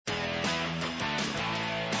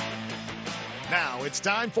Now it's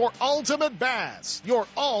time for Ultimate Bass, your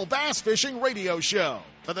all bass fishing radio show.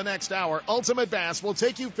 For the next hour, Ultimate Bass will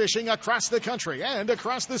take you fishing across the country and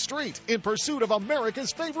across the street in pursuit of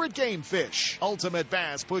America's favorite game fish. Ultimate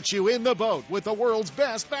Bass puts you in the boat with the world's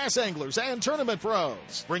best bass anglers and tournament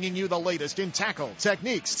pros, bringing you the latest in tackle,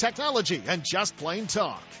 techniques, technology, and just plain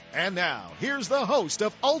talk. And now, here's the host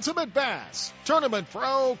of Ultimate Bass, tournament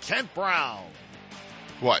pro Kent Brown.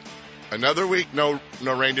 What? Another week? No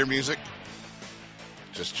reindeer music?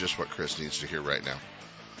 Just what Chris needs to hear right now.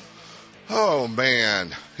 Oh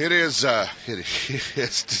man, it is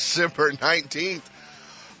December 19th.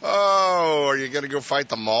 Oh, are you going to go fight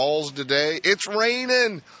the malls today? It's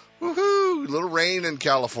raining. Woohoo! Little rain in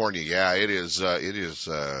California. Yeah, it is.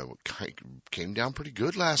 Came down pretty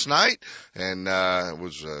good last night, and it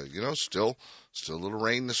was still a little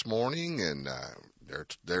rain this morning, and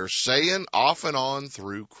they're saying off and on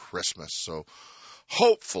through Christmas. So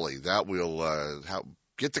hopefully that will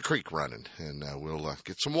get the creek running, and we'll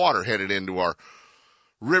get some water headed into our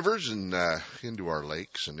rivers and into our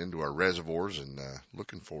lakes and into our reservoirs, and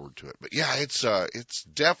looking forward to it. But yeah, it's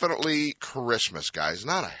definitely Christmas, guys.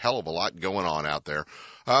 Not a hell of a lot going on out there,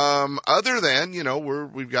 other than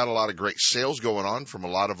we've got a lot of great sales going on from a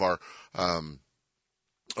lot of our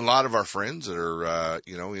friends that are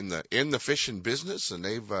in the fishing business, and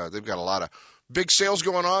they've got a lot of big sales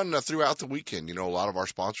going on throughout the weekend. A lot of our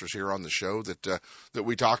sponsors here on the show that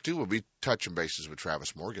we talk to will be touching bases with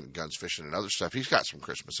Travis Morgan at Guns Fishing and other stuff. He's got some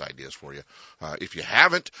Christmas ideas for you. If you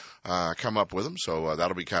haven't, come up with them. So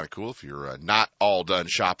that'll be kind of cool if you're not all done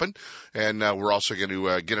shopping. And we're also going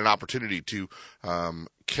to get an opportunity to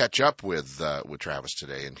catch up with Travis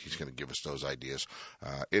today, and he's going to give us those ideas.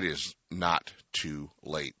 It is not too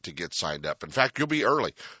late to get signed up. In fact, you'll be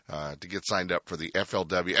early to get signed up for the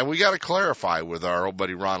FLW. And we got to clarify with our old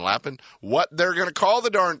buddy Ron Lappin what they're going to call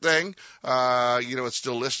the darn thing. It's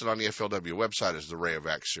still listed on the FLW website as the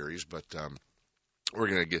Rayovac series, but we're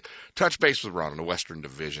going to touch base with Ron in the Western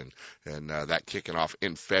Division, and that kicking off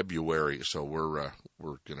in February. So we're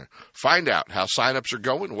going to find out how signups are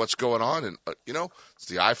going, what's going on, and it's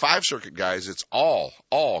the I-5 circuit, guys. It's all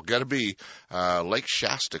going to be Lake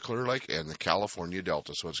Shasta, Clear Lake, and the California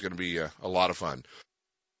Delta. So it's going to be a lot of fun.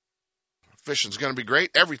 Fishing's going to be great.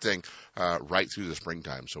 Everything right through the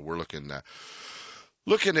springtime. So we're looking at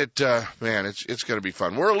man, it's going to be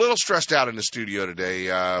fun. We're a little stressed out in the studio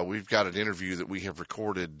today. We've got an interview that we have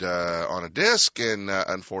recorded on a disc, and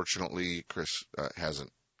unfortunately, Chris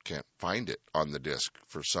can't find it on the disc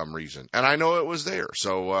for some reason. And I know it was there,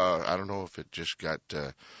 so I don't know if it just got.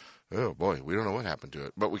 Oh boy, we don't know what happened to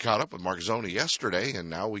it. But we caught up with Mark Zoni yesterday, and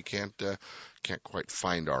now we can't quite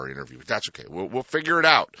find our interview. That's okay. We'll figure it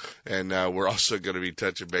out. And we're also going to be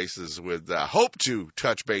touching bases with hope to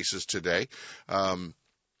touch bases today.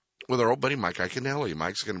 With our old buddy Mike Iaconelli.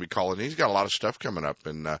 Mike's going to be calling in. He's got a lot of stuff coming up,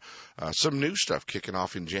 and some new stuff kicking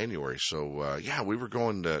off in January. So, we were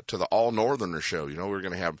going to the All Northerner show. We were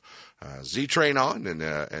going to have Z-Train on,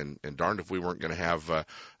 and darned if we weren't going to have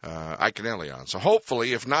Iaconelli on. So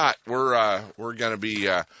hopefully, if not, we're going to be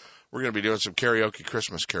doing some karaoke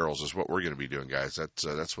Christmas carols is what we're going to be doing, guys.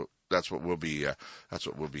 That's what we'll be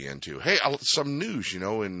into. Hey, some news,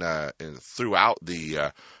 throughout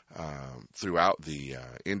the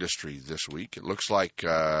industry this week. It looks like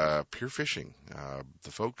Pure Fishing,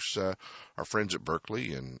 the folks, our friends at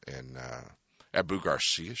Berkeley and Abu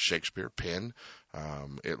Garcia, Shakespeare, Penn.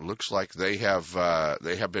 It looks like they have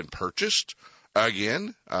been purchased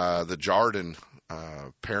again. The Jardin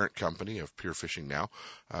parent company of Pure Fishing now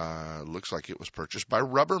looks like it was purchased by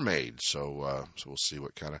Rubbermaid. So we'll see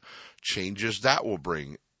what kind of changes that will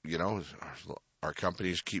bring. Our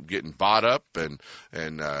companies keep getting bought up and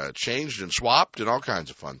changed and swapped and all kinds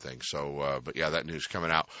of fun things. So, but yeah, that news coming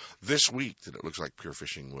out this week that it looks like Pure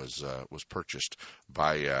Fishing was purchased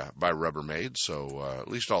by Rubbermaid. So at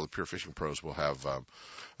least all the Pure Fishing pros will have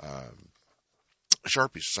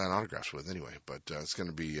Sharpies to sign autographs with anyway. But it's going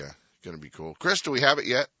to be cool. Chris, do we have it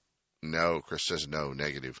yet? No, Chris says no,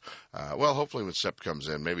 negative. Well, hopefully when Sepp comes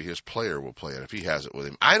in, maybe his player will play it if he has it with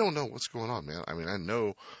him. I don't know what's going on, man. I mean, I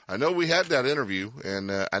know we had that interview,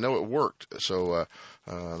 and I know it worked. So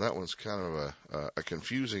that one's kind of a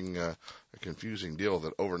confusing deal.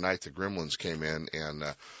 That overnight the Gremlins came in and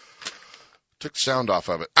Took the sound off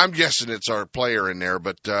of it. I'm guessing it's our player in there,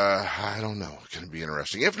 but I don't know. It's going to be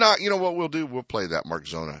interesting. If not, you know what we'll do? We'll play that Mark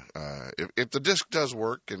Zona. If the disc does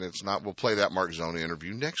work and it's not, we'll play that Mark Zona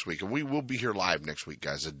interview next week. And we will be here live next week,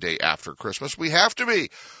 guys, the day after Christmas. We have to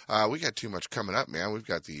be. We got too much coming up, man. We've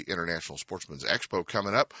got the International Sportsman's Expo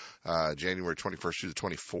coming up January 21st through the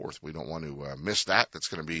 24th. We don't want to miss that. That's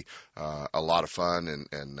going to be a lot of fun.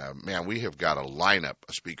 And man, we have got a lineup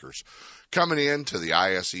of speakers coming in to the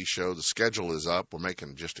ISE show. The schedule is up. We're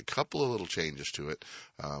making just a couple of little changes to it,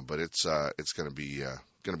 but it's going to be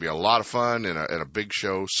a lot of fun and a big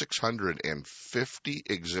show. 650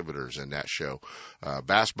 exhibitors in that show.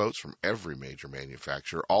 Bass boats from every major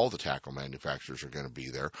manufacturer. All the tackle manufacturers are going to be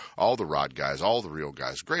there. All the rod guys, all the reel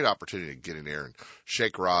guys. Great opportunity to get in there and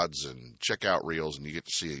shake rods and check out reels, and you get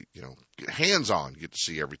to see, get hands-on. You get to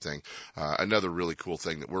see everything. Another really cool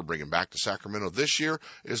thing that we're bringing back to Sacramento this year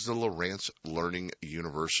is the Lowrance Learning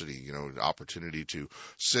University. The opportunity to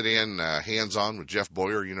sit in hands-on with Jeff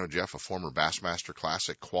Boyer. Jeff, a former Bassmaster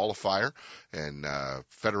Classic qualifier and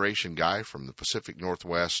Federation guy from the Pacific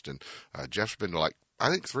Northwest. And Jeff's been to I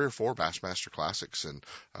think 3 or 4 Bassmaster Classics, and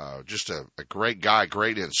just a great guy,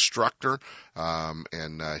 great instructor,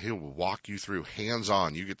 and he'll walk you through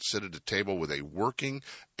hands-on. You get to sit at a table with a working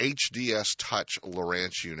HDS Touch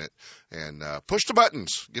Lowrance unit and push the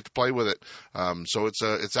buttons, get to play with it. So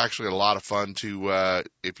it's actually a lot of fun to,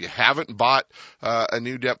 if you haven't bought a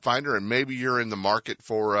new depth finder and maybe you're in the market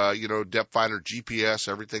for, depth finder, GPS,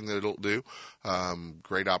 everything that it'll do,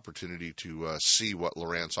 great opportunity to see what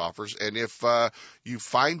Lowrance offers. And if you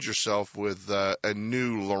find yourself with a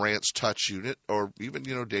new Lowrance Touch unit, or even,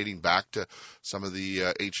 dating back to some of the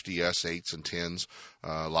HDS 8s and 10s,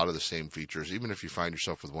 a lot of the same features, even if you find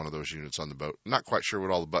yourself with one of those units on the boat, not quite sure what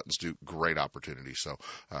all the buttons do, great opportunity. So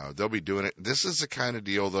they'll be doing it. This is the kind of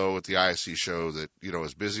deal, though, at the ISE show that,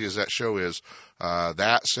 as busy as that show is,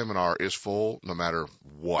 that seminar is full no matter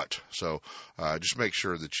what. So just make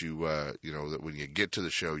sure that that when you get to the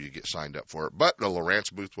show, you get signed up for it. But the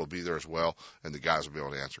Lowrance booth will be there as well, and the guys will be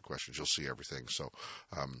able to answer questions. You'll see everything. So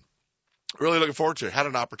really looking forward to it. Had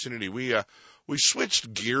an opportunity. We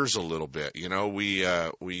switched gears a little bit. We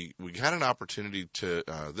had an opportunity to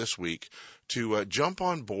this week to jump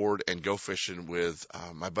on board and go fishing with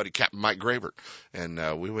my buddy Captain Mike Gravert.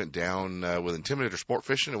 And we went down with Intimidator Sport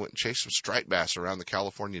Fishing and went and chased some striped bass around the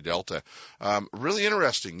California Delta. Really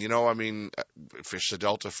interesting. Fished the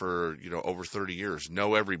Delta for, over 30 years.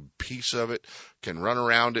 Know every piece of it, can run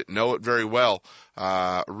around it, know it very well.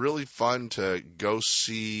 Really fun to go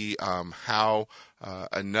see how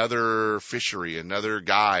another fishery, another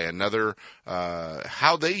guy,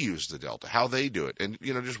 how they use the Delta, how they do it. And,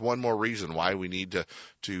 just one more reason why we need to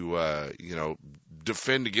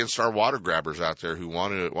defend against our water grabbers out there who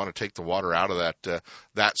want to take the water out of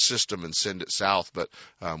that system and send it south. But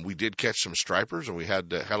we did catch some stripers, and we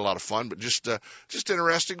had a lot of fun. But just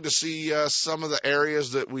interesting to see some of the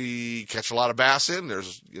areas that we catch a lot of bass in.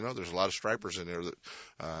 There's a lot of stripers in there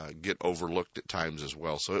that get overlooked at times as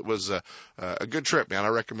well. So it was a good trip, man. I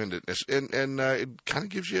recommend it, and it kind of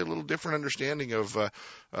gives you a little different understanding of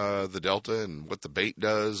the Delta and what the bait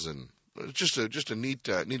does, and it's just a neat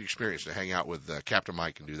experience to hang out with Captain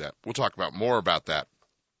Mike and do that. We'll talk more about that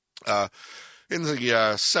in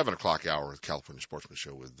the 7 o'clock hour with California Sportsman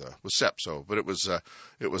Show with Sepp. So, but it was a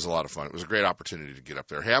lot of fun. It was a great opportunity to get up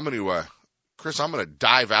there. Hey, Chris, I'm going to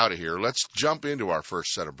dive out of here. Let's jump into our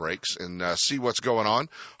first set of breaks and see what's going on.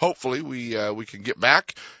 Hopefully, we can get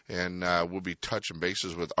back, and we'll be touching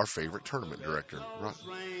bases with our favorite tournament director,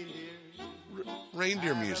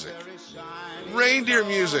 Reindeer music. Reindeer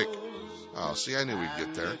music. Oh, see, I knew we'd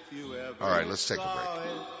get there. All right, let's take a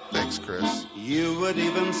break. Thanks, Chris. You would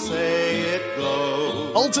even say it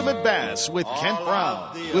goes. Ultimate Bass with Kent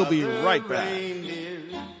Brown. We'll be right back.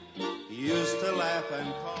 Used to laugh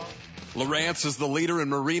and call. Lowrance is the leader in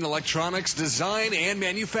marine electronics design and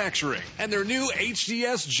manufacturing. And their new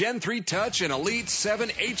HDS Gen 3 Touch and Elite 7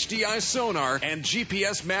 HDI sonar and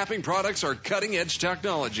GPS mapping products are cutting-edge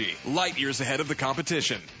technology, light years ahead of the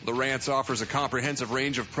competition. Lowrance offers a comprehensive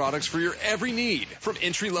range of products for your every need, from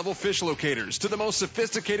entry-level fish locators to the most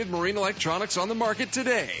sophisticated marine electronics on the market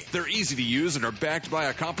today. They're easy to use and are backed by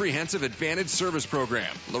a comprehensive advantage service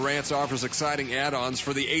program. Lowrance offers exciting add-ons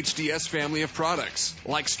for the HDS family of products,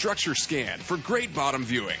 like structure scan for great bottom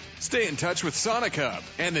viewing. Stay in touch with Sonic Hub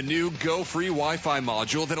and the new Go Free Wi-Fi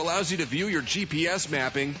module that allows you to view your GPS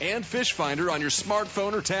mapping and fish finder on your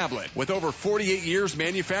smartphone or tablet. With over 48 years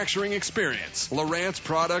manufacturing experience, Lowrance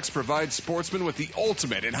Products provides sportsmen with the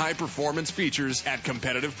ultimate in high-performance features at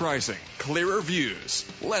competitive pricing. Clearer views,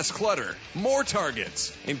 less clutter, more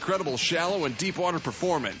targets, incredible shallow and deep water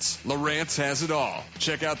performance. Lowrance has it all.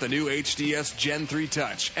 Check out the new HDS Gen 3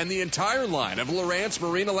 Touch and the entire line of Lowrance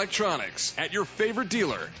Marine Electronics at your favorite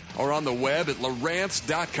dealer or on the web at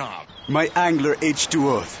lowrance.com. My angler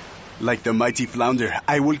H2O. Like the mighty flounder,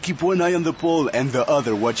 I will keep one eye on the pole and the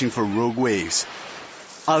other watching for rogue waves.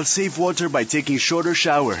 I'll save water by taking shorter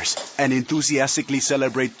showers and enthusiastically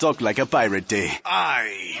celebrate Talk Like a Pirate Day.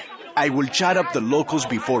 I will chat up the locals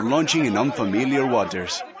before launching in unfamiliar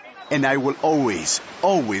waters. And I will always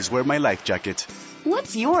wear my life jacket.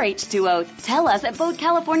 What's your H2O? Tell us at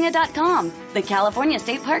BoatCalifornia.com. The California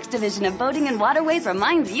State Parks Division of Boating and Waterways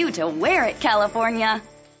reminds you to wear it, California.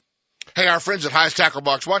 Hey, our friends at Highest Tackle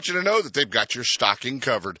Box want you to know that they've got your stocking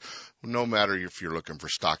covered. No matter if you're looking for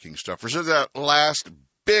stocking stuffers or that last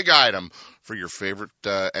big item for your favorite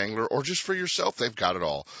angler or just for yourself, they've got it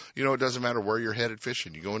all. You know, it doesn't matter where you're headed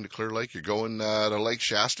fishing. You go into Clear Lake, you're going to Lake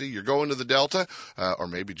Shasta, you're going to the Delta, or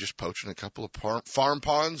maybe just poaching a couple of farm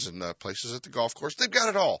ponds and places at the golf course. They've got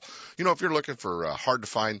it all. You know, if you're looking for hard to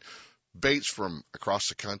find baits from across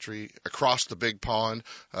the country, across the big pond,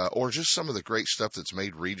 or just some of the great stuff that's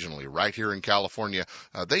made regionally right here in California,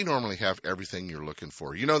 they normally have everything you're looking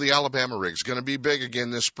for. You know, the Alabama rig's going to be big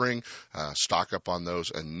again this spring. Stock up on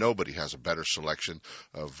those, and nobody has a better selection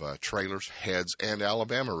of trailers, heads, and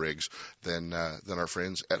Alabama rigs than our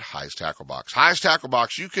friends at Highest Tackle Box. Highest Tackle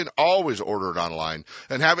Box, you can always order it online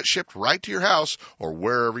and have it shipped right to your house or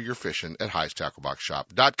wherever you're fishing at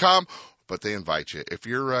highesttackleboxshop.com. But they invite you. If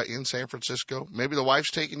you're in San Francisco, maybe the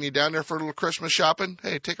wife's taking you down there for a little Christmas shopping.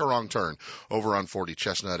 Hey, take a wrong turn over on 40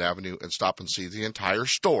 Chestnut Avenue and stop and see the entire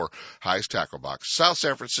store, Highest Tackle Box. South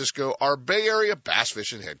San Francisco, our Bay Area bass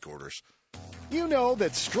fishing headquarters. You know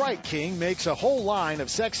that Strike King makes a whole line of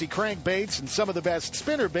sexy crankbaits and some of the best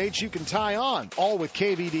spinner baits you can tie on, all with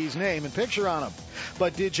KVD's name and picture on them.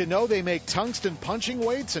 But did you know they make tungsten punching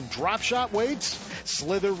weights and drop shot weights?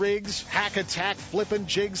 Slither rigs, hack attack flippin'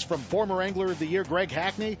 jigs from former Angler of the Year Greg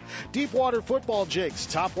Hackney, deep water football jigs,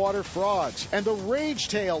 topwater frogs, and the Rage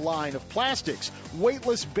Tail line of plastics,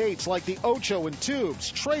 weightless baits like the Ocho and tubes,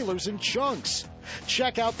 trailers and chunks.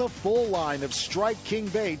 Check out the full line of Strike King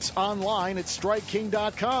baits online at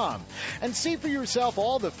StrikeKing.com and see for yourself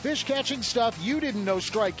all the fish-catching stuff you didn't know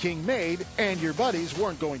Strike King made and your buddies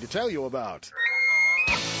weren't going to tell you about.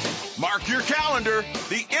 Mark your calendar.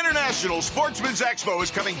 The International Sportsman's Expo is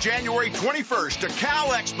coming January 21st to Cal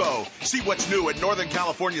Expo. See what's new at Northern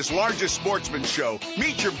California's largest sportsman's show.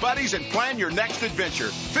 Meet your buddies and plan your next adventure.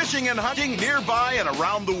 Fishing and hunting nearby and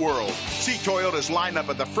around the world. See Toyota's lineup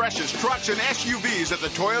of the freshest trucks and SUVs at the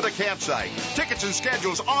Toyota campsite. Tickets and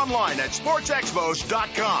schedules online at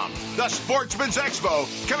sportsexpos.com. The Sportsman's Expo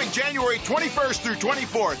coming January 21st through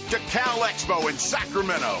 24th to Cal Expo in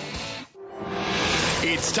Sacramento.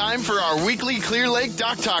 It's time for our weekly Clear Lake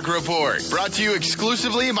Dock Talk Report, brought to you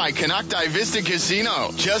exclusively by Canocti Vista Casino,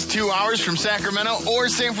 just 2 hours from Sacramento or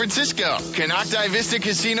San Francisco. Canocti Vista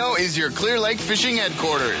Casino is your Clear Lake fishing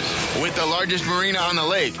headquarters. With the largest marina on the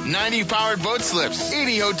lake, 90 powered boat slips,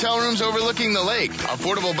 80 hotel rooms overlooking the lake,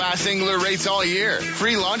 affordable bass angler rates all year,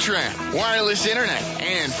 free launch ramp, wireless internet,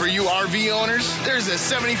 and for you RV owners, there's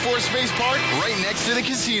a 74-space park right next to the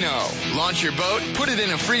casino. Launch your boat, put it in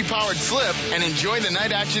a free powered slip, and enjoy the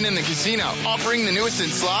night action in the casino, offering the newest in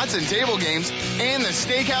slots and table games, and the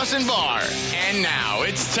steakhouse and bar. And now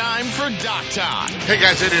it's time for Dock Talk. Hey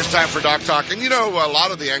guys, it is time for Dock Talk. And you know, a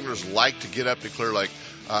lot of the anglers like to get up to Clear Lake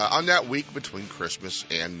on that week between Christmas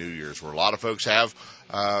and New Year's, where a lot of folks have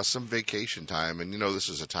some vacation time. And you know, this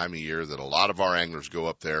is a time of year that a lot of our anglers go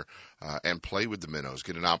up there and play with the minnows,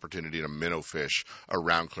 get an opportunity to minnow fish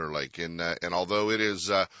around Clear Lake. And although it is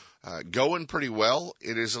going pretty well,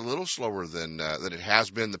 it is a little slower than it has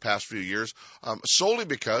been the past few years, solely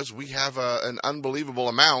because we have an unbelievable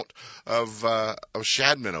amount of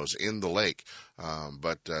shad minnows in the lake.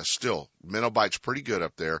 But still, minnow bite's pretty good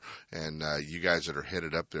up there, and you guys that are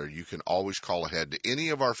headed up there, you can always call ahead to any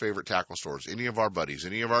of our favorite tackle stores, any of our buddies,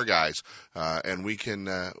 any of our guys, and we can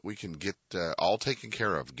get all taken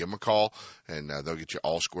care of. Give them a call, and they'll get you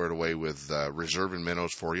all squared away with reserving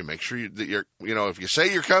minnows for you. Make sure that you're, if you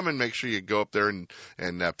say you're coming, make sure you go up there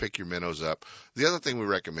and pick your minnows up. The other thing we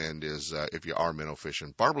recommend is if you are minnow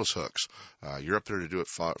fishing, barbless hooks. You're up there to do it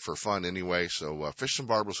for fun anyway, so fish some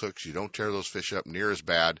barbless hooks. You don't tear those fish fish up near as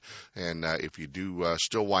bad. And if you do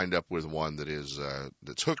still wind up with one that is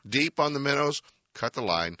that's hooked deep on the minnows, cut the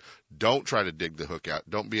line. Don't try to dig the hook out.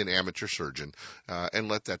 Don't be an amateur surgeon, and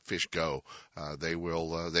let that fish go. They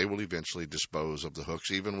will eventually dispose of the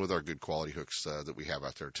hooks, even with our good quality hooks that we have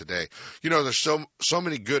out there today. There's so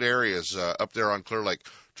many good areas up there on Clear Lake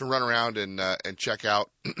to run around and check out,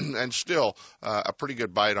 and still a pretty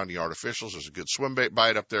good bite on the artificials. There's a good swim bait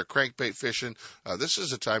bite up there, crankbait fishing. This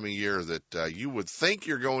is a time of year that you would think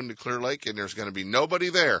you're going to Clear Lake and there's going to be nobody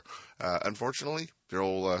there. Unfortunately,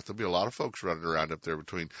 there'll be a lot of folks running around up there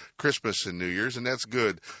between Christmas and New Year's, and that's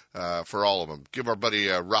good for all of them. Give our buddy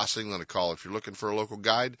Ross England a call if you're looking for a local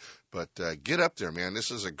guide. But get up there, man.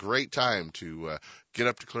 This is a great time to get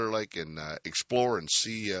up to Clear Lake and explore and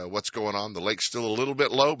see what's going on. The lake's still a little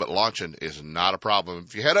bit low, but launching is not a problem.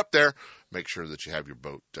 If you head up there, make sure that you have your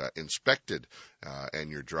boat inspected and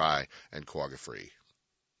you're dry and quagga free.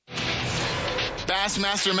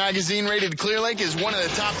 Bassmaster Magazine rated Clear Lake as one of the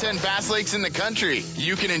top 10 bass lakes in the country.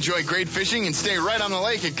 You can enjoy great fishing and stay right on the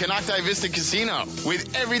lake at Canocti Vista Casino.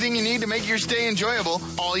 With everything you need to make your stay enjoyable,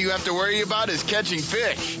 all you have to worry about is catching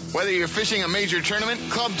fish. Whether you're fishing a major tournament,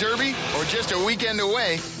 club derby, or just a weekend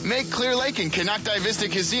away, make Clear Lake and Canocti Vista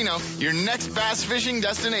Casino your next bass fishing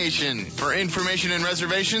destination. For information and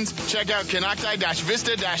reservations, check out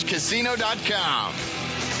canocti-vista-casino.com.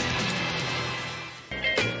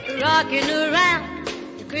 Rocking around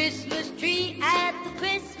the Christmas tree at the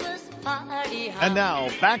Christmas party. And now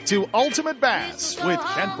back to Ultimate Bass with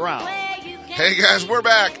Kent Brown. Hey guys, we're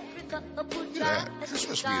back. Yeah,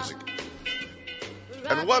 Christmas music.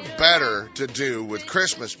 And what better to do with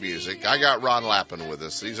Christmas music? I got Ron Lappin with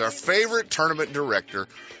us. He's our favorite tournament director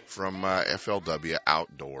from FLW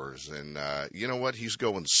Outdoors. And you know what? He's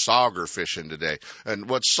going sauger fishing today. And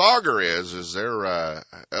what sauger is they're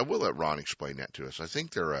we'll let Ron explain that to us. I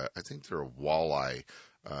think they're a walleye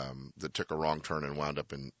that took a wrong turn and wound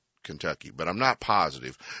up in Kentucky, but I'm not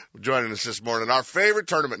positive. Joining us this morning, our favorite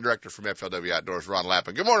tournament director from FLW Outdoors, Ron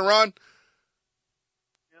Lappin. Good morning, Ron.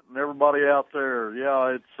 And everybody out there,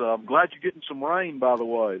 yeah, it's I'm glad you're getting some rain. By the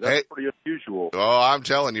way, that's pretty unusual. Oh, I'm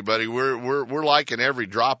telling you, buddy, we're liking every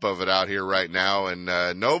drop of it out here right now, and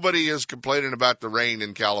nobody is complaining about the rain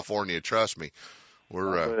in California. Trust me,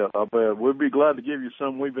 I bet we'd be glad to give you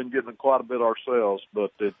some. We've been getting quite a bit ourselves,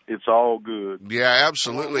 but it's all good. Yeah,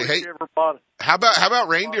 absolutely. Hey, everybody, how about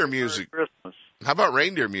reindeer music? Christmas. How about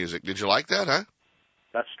reindeer music? Did you like that, huh?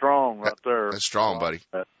 That's strong right there. That's strong, buddy.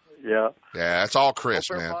 Yeah. Yeah, that's all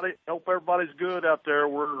Chris, man. Hope everybody's good out there.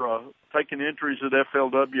 We're taking entries at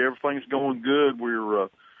FLW. Everything's going good. We're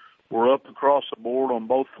up across the board on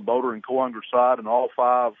both the Boulder and Coanger side and all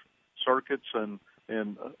 5 circuits and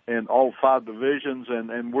all 5 divisions.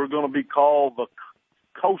 And we're going to be called the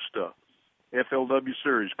Costa FLW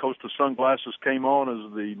Series. Costa Sunglasses came on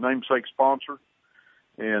as the namesake sponsor,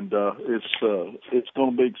 and it's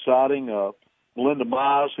going to be exciting. Melinda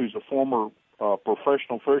Mize, who's a former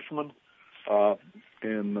professional fisherman,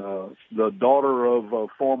 and the daughter of a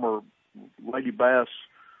former Lady Bass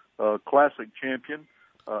Classic champion,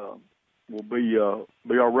 will be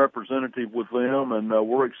our representative with them, and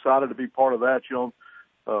we're excited to be part of that.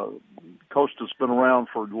 Costa's been around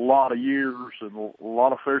for a lot of years, and a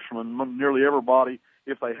lot of fishermen, nearly everybody,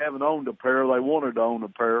 if they haven't owned a pair, they wanted to own a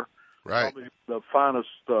pair. Right. Probably the finest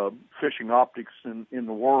fishing optics in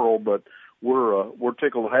the world, but we're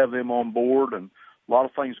tickled to have them on board, and a lot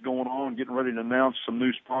of things going on, getting ready to announce some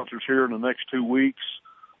new sponsors here in the next 2 weeks.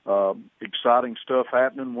 Exciting stuff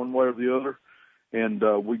happening one way or the other. And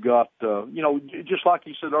we got, just like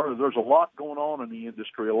you said earlier, there's a lot going on in the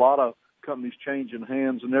industry, a lot of companies changing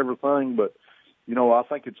hands and everything, but, I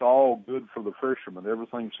think it's all good for the fishermen.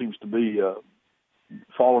 Everything seems to be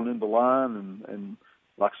falling into line, and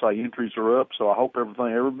like I say, entries are up, so I hope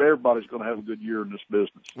everybody's going to have a good year in this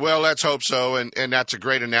business. Well, let's hope so, and that's a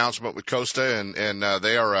great announcement with Costa, and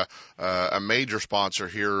they are a major sponsor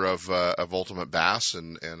here of Ultimate Bass,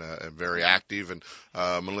 and very active. And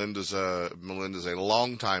Melinda's a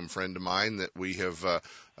longtime friend of mine that we have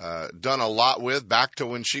done a lot with, back to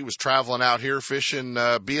when she was traveling out here fishing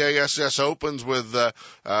BASS Opens with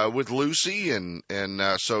Lucy, and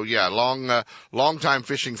so yeah, long time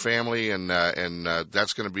fishing family, and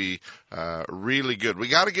that's going to be really good. We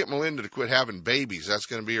got to get Melinda to quit having babies. That's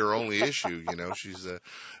going to be her only issue. She's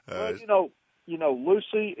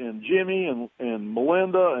Lucy and Jimmy and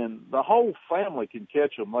Melinda and the whole family can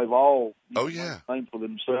catch them. They've all named for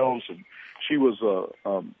themselves, and she was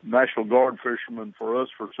a National Guard fisherman for us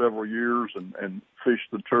for several years, and fished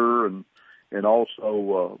the tour and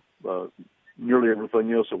also nearly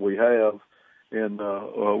everything else that we have. and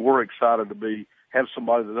we're excited to have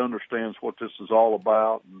somebody that understands what this is all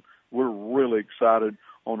about, and we're really excited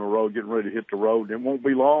on the road, getting ready to hit the road. It won't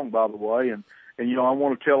be long, by the way, and I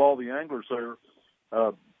want to tell all the anglers there,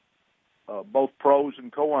 both pros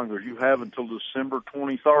and co-anglers, you have until December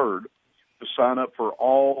 23rd to sign up for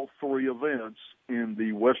all 3 events in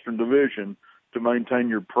the Western Division to maintain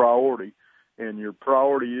your priority. And your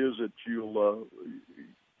priority is that you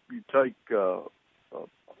take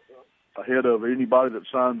ahead of anybody that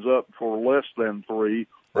signs up for less than 3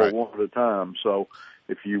 or right. 1 at a time. So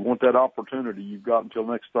if you want that opportunity, you've got until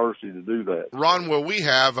next Thursday to do that. Ron, will we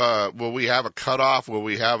have a cutoff? Will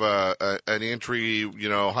we have an entry,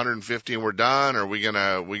 150 and we're done? Or are we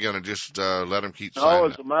gonna just let them keep signing? No,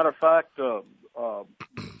 as a matter of fact, the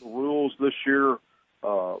rules this year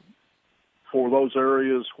for those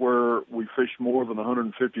areas where we fish more than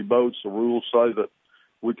 150 boats, the rules say that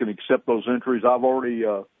we can accept those entries. I've already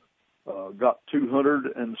got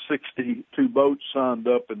 262 boats signed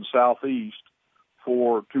up in Southeast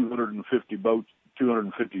for 250 boats,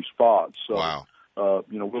 250 spots. So, wow.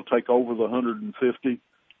 We'll take over the 150,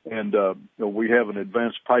 and we have an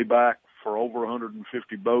advanced payback for over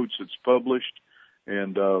 150 boats. It's published,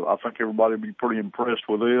 and I think everybody will be pretty impressed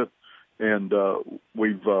with it. And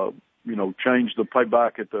we've changed the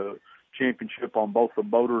payback at the championship on both the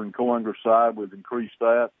boater and co-angler side. We've increased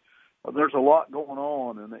that. There's a lot going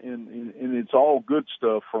on, and it's all good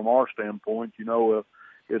stuff from our standpoint.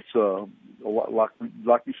 It's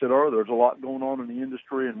like you said earlier, there's a lot going on in the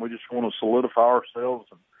industry, and we just want to solidify ourselves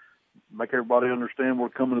and make everybody understand we're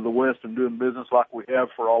coming to the West and doing business like we have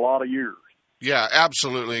for a lot of years. Yeah,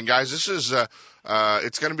 absolutely. And guys, this is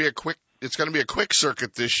it's going to be a quick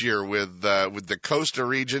circuit this year with the Costa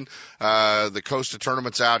region, the Costa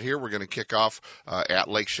tournaments out here. We're going to kick off at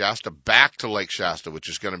Lake Shasta, back to Lake Shasta, which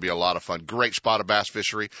is going to be a lot of fun. Great spotted bass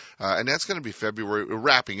fishery, and that's going to be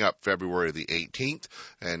wrapping up February the 18th,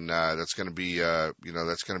 and that's going to be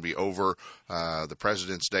over the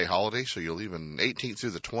President's Day holiday. So you'll leave on 18th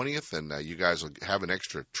through the 20th, and you guys will have an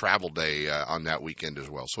extra travel day on that weekend as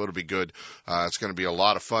well. So it'll be good. It's going to be a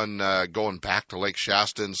lot of fun going back to Lake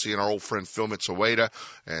Shasta and seeing our old friend Phil Mitsaweda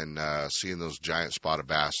and seeing those giant spotted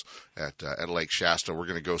bass at Lake Shasta. We're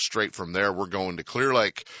going to go straight from there. We're going to Clear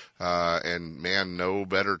Lake, and man, no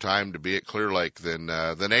better time to be at Clear Lake than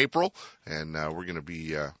April. And we're going to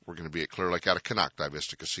be at Clear Lake out of Canocti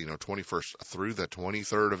Vista Casino, 21st through the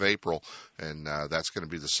 23rd of April, and that's going to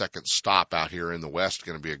be the second stop out here in the West.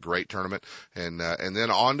 Going to be a great tournament, and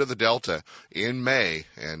then on to the Delta in May,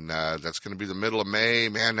 and that's going to be the middle of May.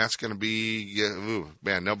 Man, that's going to be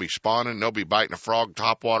they'll be spawning, they'll be biting a frog,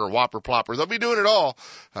 topwater, whopper, plopper. They'll be doing it all,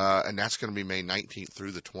 and that's going to be May 19th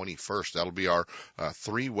through the 21st. That'll be our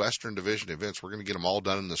 3 Western Division events. We're going to get them all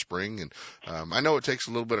done in the spring, and I know it takes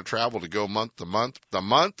a little bit of travel to go month to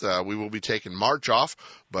month. We will be taking March off,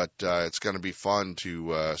 but it's going to be fun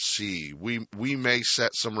to see. We may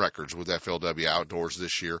set some records with FLW Outdoors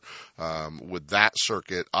this year with that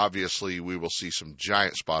circuit. Obviously, we will see some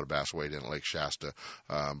giant spotted bass weighed in at Lake Shasta,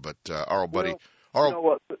 but our old buddy. You know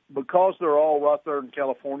what? Because they're all right there in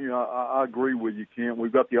California, I agree with you, Kent.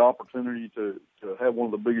 We've got the opportunity to have one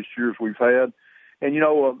of the biggest years we've had. And,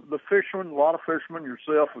 the fishermen, a lot of fishermen,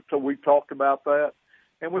 yourself, we've talked about that.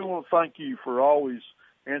 And we want to thank you for always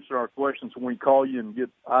answering our questions when we call you and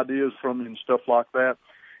get ideas from you and stuff like that.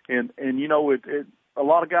 And a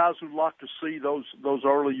lot of guys would like to see those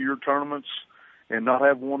early year tournaments and not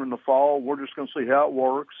have one in the fall. We're just going to see how it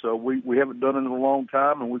works. We haven't done it in a long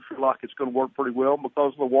time, and we feel like it's going to work pretty well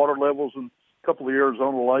because of the water levels in a couple of the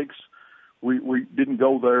Arizona lakes. We didn't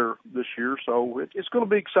go there this year, so it's going to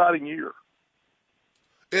be an exciting year.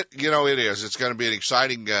 It is. It's going to be an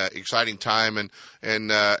exciting time, and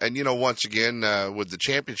once again, with the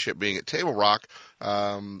championship being at Table Rock,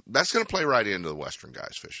 that's going to play right into the Western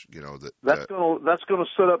guys fish. That's going to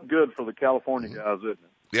set up good for the California guys, isn't it?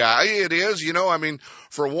 Yeah, it is.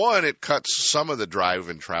 For one, it cuts some of the drive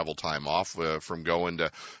and travel time off from going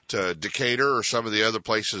to Decatur or some of the other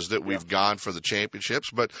places that we've gone for the championships.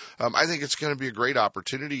 But I think it's going to be a great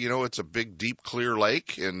opportunity. It's a big, deep, clear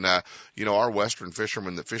lake, and our Western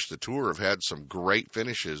fishermen that fish the tour have had some great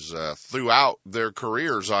finishes throughout their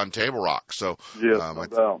careers on Table Rock. So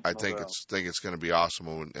I think it's going to be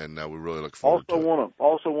awesome, and we really look forward to it.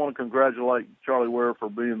 Also want to congratulate Charlie Ware for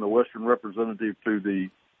being the Western representative to the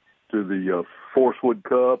Forest Wood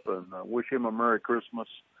Cup, and wish him a Merry Christmas.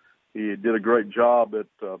 He did a great job at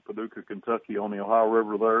Paducah, Kentucky on the Ohio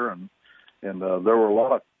River there, and there were a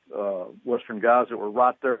lot of Western guys that were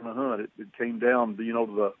right there in the hunt. It came down to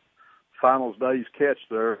the finals day's catch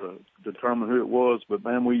there to determine who it was. But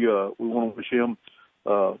man, we want to wish him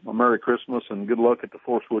a Merry Christmas and good luck at the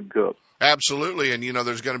Forcewood Cup. Absolutely. And,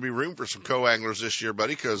 there's going to be room for some co-anglers this year,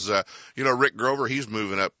 buddy, because, Rick Grover, he's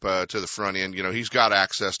moving up to the front end. He's got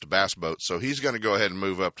access to bass boats, so he's going to go ahead and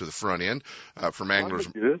move up to the front end from Anglers.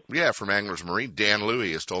 Yeah, from Anglers Marine. Dan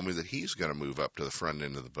Louie has told me that he's going to move up to the front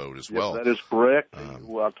end of the boat as well. That is correct.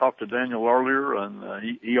 Well, I talked to Daniel earlier,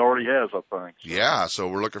 and he already has, I think. So. Yeah, so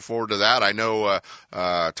we're looking forward to that. I know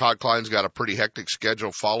Todd Klein's got a pretty hectic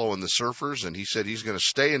schedule following the Surfers, and he said he's going to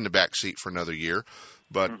stay in the back seat for another year.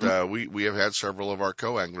 But we have had several of our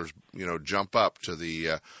co-anglers, jump up to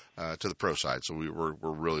the pro side. So we're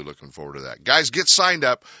really looking forward to that. Guys, get signed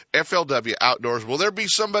up. FLW Outdoors. Will there be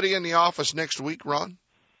somebody in the office next week, Ron?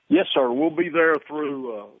 Yes, sir. We'll be there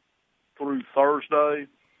through Thursday,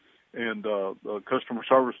 and the customer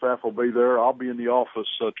service staff will be there. I'll be in the office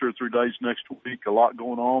 2 or 3 days next week. A lot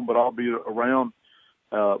going on, but I'll be around.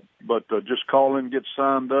 But just call in, get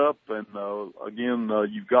signed up, and again,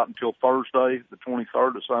 you've got until Thursday, the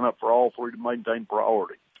 23rd, to sign up for all three to maintain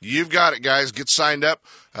priority. You've got it, guys. Get signed up.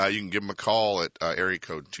 You can give them a call at area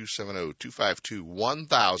code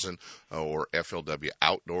 270-252-1000 or FLW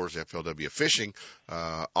Outdoors, FLW Fishing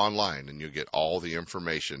online, and you'll get all the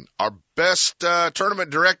information. Our best tournament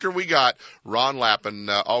director we got, Ron Lappin.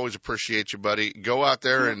 Always appreciate you, buddy. Go out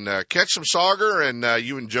there and catch some sauger, and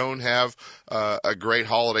you and Joan have a great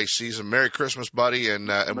holiday season. Merry Christmas, buddy, and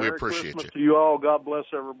we appreciate Christmas you. To you all. God bless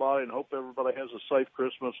everybody, and hope everybody has a safe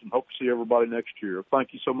Christmas, and hope to see everybody next year.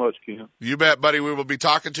 Thank you so much, Ken. You bet, buddy. We will be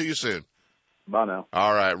talking to you soon. Bye now.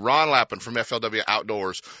 All right. Ron Lappin from FLW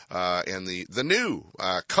Outdoors and the new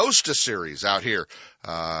Costa series out here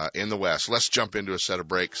in the West. Let's jump into a set of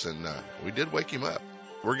breaks, and we did wake him up.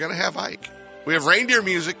 We're going to have Ike. We have reindeer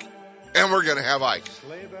music, and we're going to have Ike.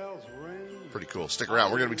 Pretty cool. Stick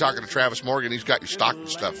around. We're going to be talking to Travis Morgan. He's got your stocking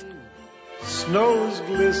stuff. Snow's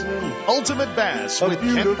glistening. Ultimate Bass with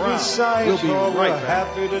Kent Brown. We'll be right back.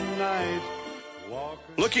 Happy tonight.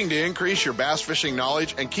 Looking to increase your bass fishing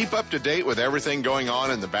knowledge and keep up to date with everything going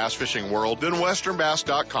on in the bass fishing world? Then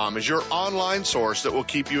WesternBass.com is your online source that will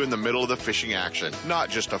keep you in the middle of the fishing action, not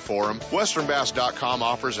just a forum. WesternBass.com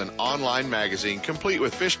offers an online magazine complete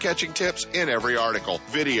with fish catching tips in every article,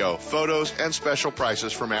 video, photos, and special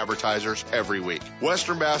prices from advertisers every week.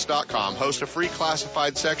 WesternBass.com hosts a free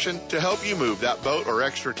classified section to help you move that boat or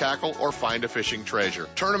extra tackle or find a fishing treasure.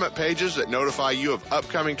 Tournament pages that notify you of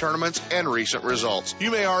upcoming tournaments and recent results. You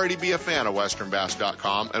may already be a fan of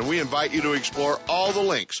WesternBass.com, and we invite you to explore all the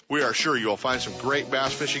links. We are sure you'll find some great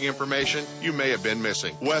bass fishing information you may have been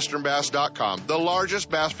missing. WesternBass.com, the largest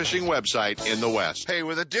bass fishing website in the West. Hey,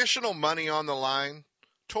 with additional money on the line,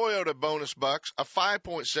 Toyota bonus bucks, a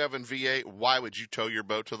 5.7 V8, why would you tow your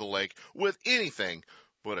boat to the lake with anything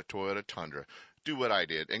but a Toyota Tundra? Do what I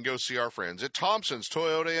did and go see our friends at Thompson's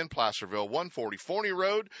Toyota in Placerville, 140 Forney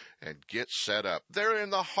Road, and get set up. They're in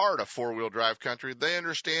the heart of four-wheel drive country. They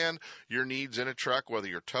understand your needs in a truck, whether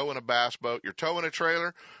you're towing a bass boat, you're towing a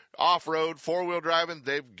trailer, off-road, four-wheel driving,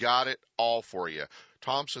 they've got it all for you.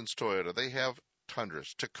 Thompson's Toyota, they have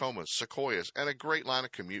Tundras, Tacomas, Sequoias, and a great line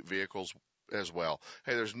of commute vehicles as well.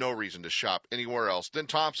 Hey, there's no reason to shop anywhere else than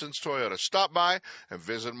Thompson's Toyota. Stop by and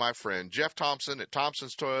visit my friend Jeff Thompson at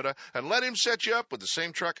Thompson's Toyota and let him set you up with the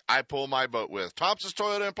same truck I pull my boat with. Thompson's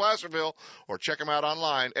Toyota in Placerville, or check him out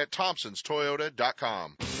online at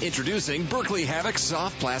thompsonstoyota.com. Introducing Berkley Havoc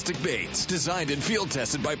Soft Plastic Baits, designed and field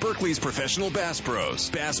tested by Berkley's professional bass pros.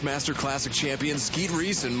 Bassmaster Classic champions Skeet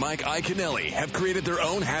Reese and Mike Iaconelli have created their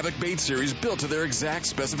own Havoc bait series built to their exact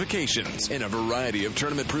specifications in a variety of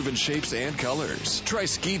tournament-proven shapes and colors. Try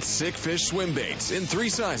Skeet's Sick Fish Swim Baits in 3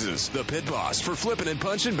 sizes, the Pit Boss for flipping and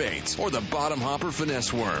punching baits, or the Bottom Hopper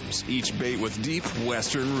Finesse Worms, each bait with deep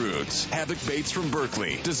western roots. Havoc baits from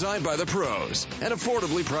Berkley, designed by the pros, and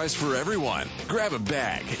affordably priced for everyone. Grab a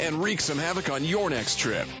bag and wreak some havoc on your next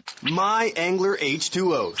trip. My Angler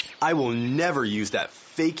H2O. I will never use that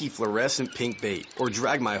fakey fluorescent pink bait or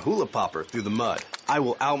drag my hula popper through the mud. I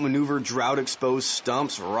will outmaneuver drought-exposed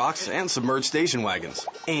stumps, rocks, and submerged station wagons.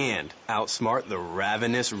 And outsmart the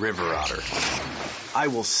ravenous river otter. I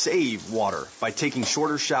will save water by taking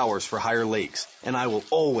shorter showers for higher lakes. And I will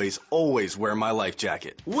always, always wear my life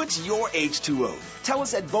jacket. What's your H2O? Tell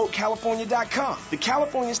us at BoatCalifornia.com. The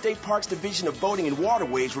California State Parks Division of Boating and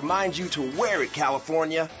Waterways reminds you to wear it,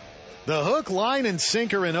 California. The Hook, Line, and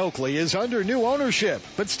Sinker in Oakley is under new ownership,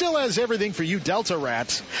 but still has everything for you Delta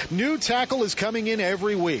rats. New tackle is coming in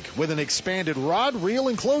every week with an expanded rod, reel,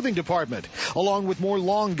 and clothing department, along with more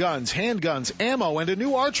long guns, handguns, ammo, and a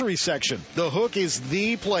new archery section. The Hook is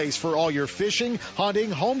the place for all your fishing, hunting,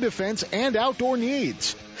 home defense, and outdoor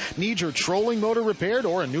needs. Need your trolling motor repaired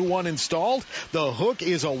or a new one installed? The Hook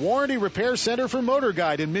is a warranty repair center for Motor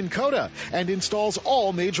Guide in Minn Kota and installs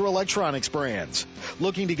all major electronics brands.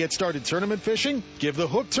 Looking to get started tournament fishing? Give the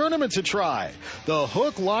Hook Tournaments a try. The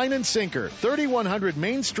Hook Line and Sinker, 3100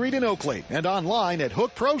 Main Street in Oakley, and online at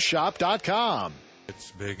hookproshop.com.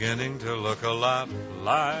 It's beginning to look a lot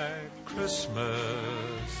like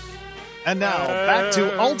Christmas. And now, back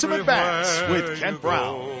to Ultimate Bass with Kent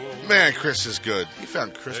Brown. Man, Chris is good. He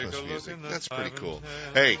found Christmas music. That's pretty cool.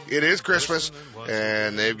 Hey, it is Christmas,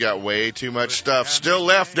 and they've got way too much stuff still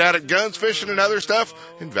left out at Guns Fishing and Other Stuff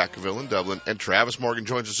in Vacaville and Dublin. And Travis Morgan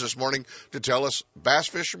joins us this morning to tell us, bass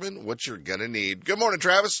fishermen, what you're going to need. Good morning,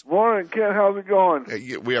 Travis. Morning, Ken. How's it going?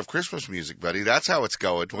 Hey, we have Christmas music, buddy. That's how it's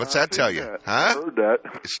going. What's that tell you? That. Huh? I heard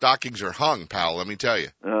that. Stockings are hung, pal. Let me tell you.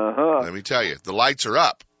 Uh-huh. Let me tell you. The lights are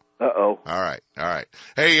up. Uh-oh. All right.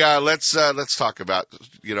 Hey, let's talk about,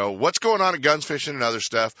 what's going on at Guns Fishing and Other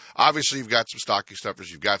Stuff. Obviously, you've got some stocking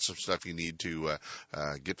stuffers. You've got some stuff you need to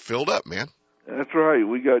get filled up, man. That's right.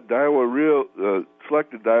 We got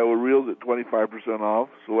selected Daiwa reels at 25% off,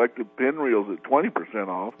 selected pin reels at 20%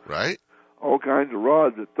 off. Right. All kinds of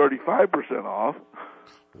rods at 35% off.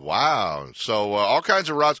 Wow. So all kinds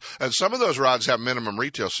of rods. And some of those rods have minimum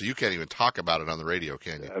retail, so you can't even talk about it on the radio,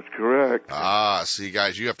 can you? That's correct. See,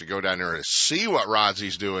 guys, you have to go down there and see what rods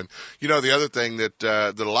he's doing. The other thing that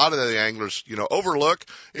a lot of the anglers, overlook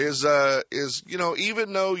is,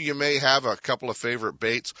 even though you may have a couple of favorite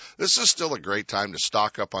baits, this is still a great time to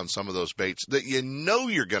stock up on some of those baits that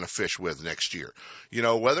you're going to fish with next year.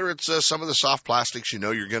 Whether it's some of the soft plastics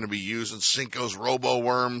you're going to be using, Cinco's Robo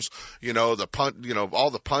Worms, all the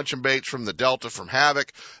punching baits from the Delta, from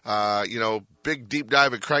Havoc, big deep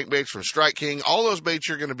diving crankbaits from Strike King, all those baits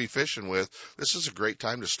you're going to be fishing with. This is a great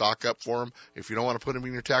time to stock up for them. If you don't want to put them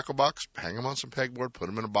in your tackle box, hang them on some pegboard, put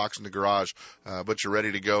them in a box in the garage, but you're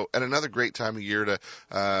ready to go. And another great time of year to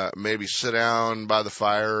maybe sit down by the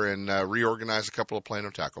fire and reorganize a couple of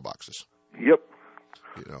Plano tackle boxes. Yep.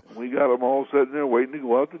 We got them all sitting there waiting to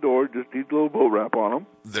go out the door. Just need a little boat wrap on them.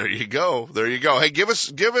 There you go. Hey, give us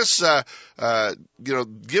the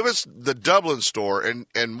Dublin store, and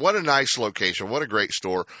what a nice location. What a great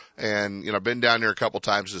store. And, I've been down there a couple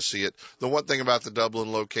times to see it. The one thing about the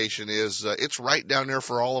Dublin location is, it's right down there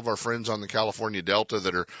for all of our friends on the California Delta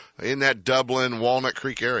that are in that Dublin, Walnut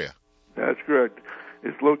Creek area. That's correct.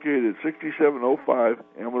 It's located at 6705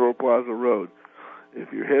 Amador Plaza Road. If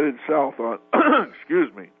you're headed south on,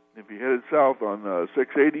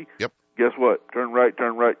 680, yep. Guess what? Turn right,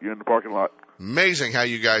 you're in the parking lot. Amazing how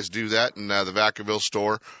you guys do that in the Vacaville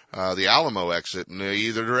store, the Alamo exit in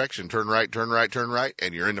either direction. Turn right,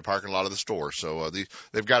 and you're in the parking lot of the store. So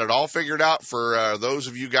they've got it all figured out for those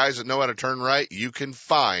of you guys that know how to turn right. You can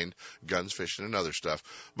find Guns Fishing and Other Stuff.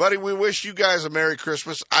 Buddy, we wish you guys a Merry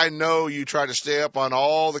Christmas. I know you try to stay up on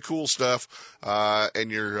all the cool stuff,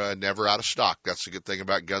 and you're never out of stock. That's the good thing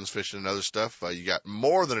about Guns Fishing and Other Stuff. You got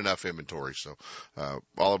more than enough inventory. So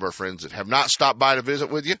all of our friends that have not stopped by to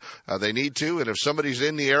visit with you, they need to. And if somebody's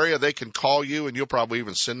in the area, they can call you, and you'll probably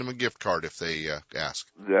even send them a gift card if they ask.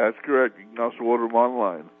 That's correct. You can also order them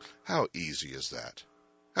online. How easy is that?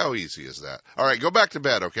 All right, go back to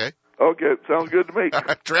bed, okay? Okay, sounds good to me. All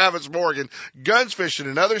right, Travis Morgan, Guns Fishing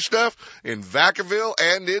and Other Stuff in Vacaville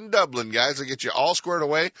and in Dublin, guys. They get you all squared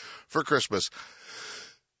away for Christmas.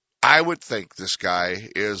 I would think this guy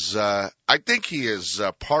is, I think he is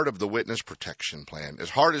part of the witness protection plan,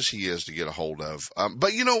 as hard as he is to get a hold of.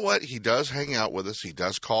 But you know what? He does hang out with us. He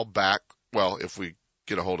does call back. Well, if we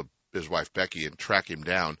get a hold of his wife, Becky, and track him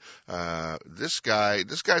down. This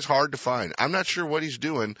guy's hard to find. I'm not sure what he's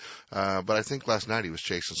doing, but I think last night he was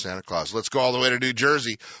chasing Santa Claus. Let's go all the way to New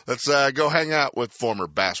Jersey. Let's go hang out with former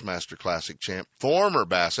Bassmaster Classic champ, former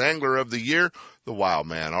Bass Angler of the Year, the Wild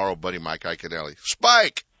Man, our old buddy Mike Iaconelli.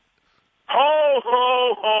 Spike! Ho,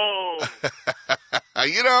 ho, ho.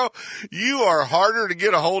 You are harder to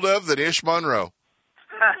get a hold of than Ish Monroe.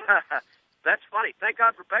 That's funny. Thank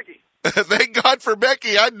God for Becky. Thank God for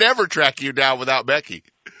Becky. I'd never track you down without Becky.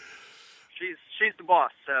 She's the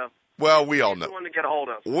boss, so. Well, we all know. She's the one to get a hold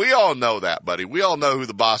of. We all know that, buddy. We all know who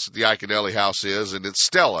the boss at the Iaconelli house is, and it's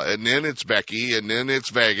Stella, and then it's Becky, and then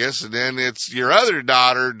it's Vegas, and then it's your other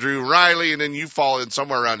daughter, Drew Riley, and then you fall in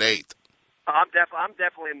somewhere around 8th. I'm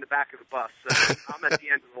definitely in the back of the bus, so I'm at the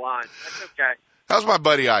end of the line. That's okay. How's my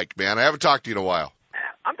buddy Ike, man? I haven't talked to you in a while.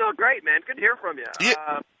 I'm doing great, man. Good to hear from you.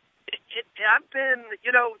 Yeah. I've been,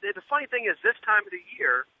 the funny thing is this time of the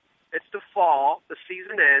year, it's the fall, the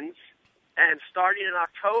season ends, and starting in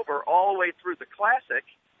October all the way through the Classic,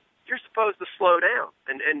 you're supposed to slow down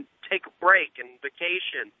and take a break and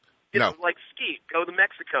vacation. You No. know, like ski, go to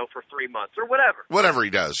Mexico for 3 months or whatever. Whatever he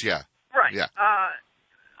does, yeah. Right. Yeah.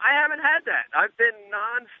 I haven't had that. I've been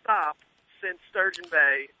nonstop since Sturgeon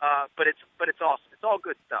Bay, but it's awesome. It's all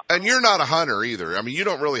good stuff. And you're not a hunter either. I mean, you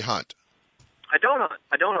don't really hunt. I don't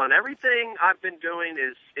hunt. Everything I've been doing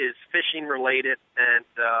is fishing related, and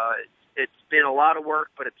it's been a lot of work,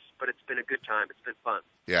 but it's been a good time. It's been fun.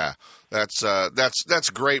 Yeah, that's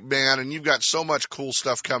great, man. And you've got so much cool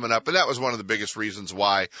stuff coming up. And that was one of the biggest reasons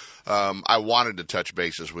why I wanted to touch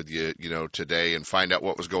bases with you, today and find out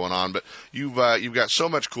what was going on. But you've got so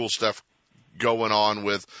much cool stuff going on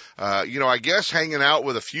with, I guess hanging out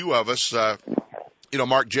with a few of us.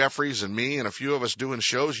 Mark Jeffries and me and a few of us doing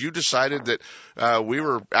shows. You decided that we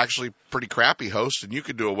were actually pretty crappy hosts, and you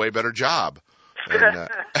could do a way better job. And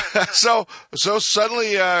so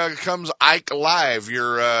suddenly comes Ike Live,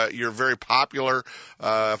 your very popular,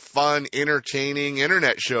 fun, entertaining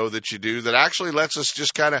internet show that you do that actually lets us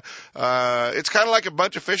just kind of it's kind of like a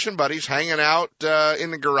bunch of fishing buddies hanging out in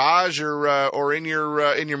the garage or in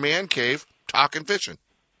your man cave talking fishing.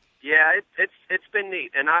 Yeah, it's been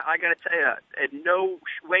neat, and I got to tell you, in no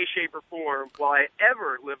way, shape, or form will I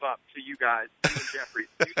ever live up to you guys, you and Jeffrey.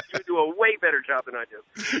 You do a way better job than I do.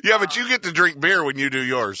 Yeah, but you get to drink beer when you do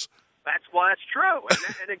yours. That's true,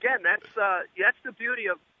 and again, that's the beauty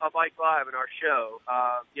of Ike Live and our show.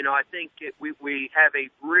 I think we have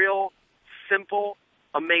a real simple,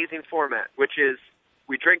 amazing format, which is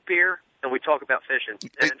we drink beer and we talk about fishing,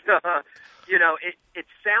 and it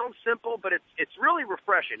sounds simple, but it's really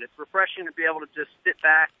refreshing. It's refreshing to be able to just sit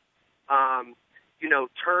back,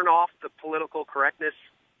 turn off the political correctness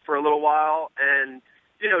for a little while, and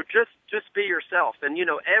just be yourself. And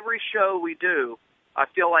every show we do, I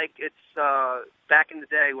feel like it's back in the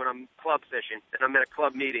day when I'm club fishing and I'm at a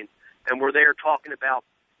club meeting, and we're there talking about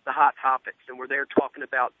the hot topics, and we're there talking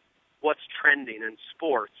about what's trending in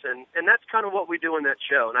sports, and that's kind of what we do in that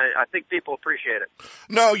show, and I think people appreciate it.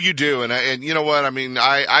 No, you do, and you know what? I mean,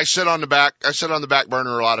 I sit on the back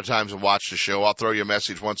burner a lot of times and watch the show. I'll throw you a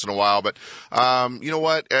message once in a while, but you know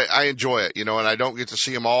what? I enjoy it, and I don't get to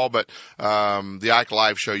see them all, but the Ike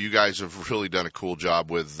Live show, you guys have really done a cool job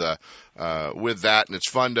with that, and it's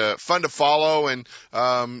fun to follow. And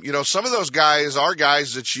some of those guys are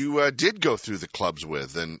guys that you did go through the clubs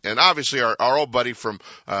with, and obviously our old buddy from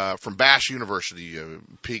Bash University,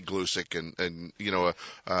 Pete Glusick, and an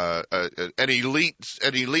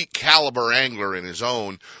elite caliber angler in his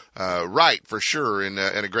own right, for sure, and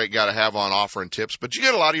a great guy to have on offering tips. But you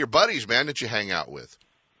get a lot of your buddies, man, that you hang out with.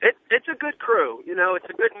 It's a good crew. It's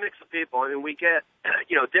a good mix of people. I mean, we get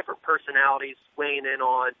different personalities weighing in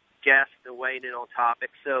on guests and weighing in on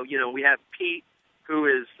topics. So, we have Pete, who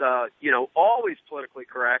is, always politically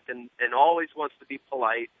correct and always wants to be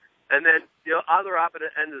polite. And then the other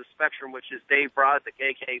opposite end of the spectrum, which is Dave Brodzik,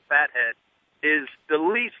 a.k.a. Fathead, is the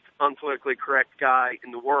least unpolitically correct guy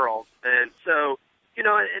in the world. And so,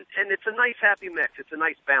 and it's a nice happy mix. It's a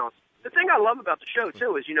nice balance. The thing I love about the show,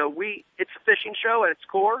 too, is, it's a fishing show at its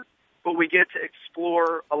core, but we get to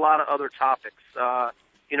explore a lot of other topics.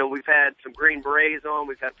 We've had some Green Berets on,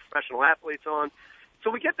 we've had professional athletes on, so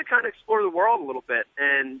we get to kind of explore the world a little bit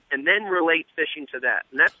and then relate fishing to that,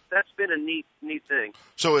 and that's been a neat thing.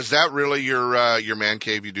 So is that really your man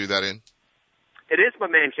cave you do that in? It is my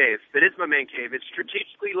man cave. It's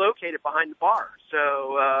strategically located behind the bar,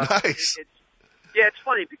 so nice. It's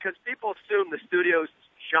funny because people assume the studio's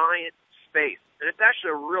giant space, and it's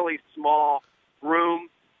actually a really small room.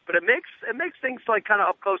 But it makes things like kind of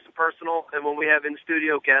up close and personal, and when we have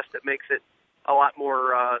in-studio guests, it makes it a lot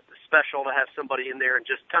more special to have somebody in there and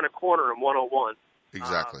just kind of corner them one-on-one.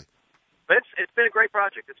 Exactly. But it's been a great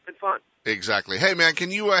project. It's been fun. Exactly. Hey, man,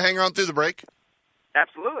 can you hang on through the break?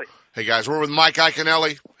 Absolutely. Hey, guys, we're with Mike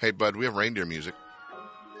Iaconelli. Hey, bud, we have reindeer music.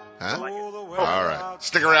 Huh? Like all right.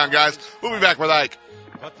 Stick around, guys. We'll be back with Ike.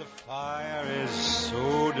 But the fire is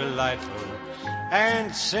so delightful.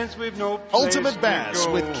 And since we've no place Ultimate Bass to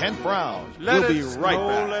go, with Kent Brown. We'll be right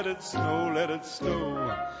back. Let it snow, let it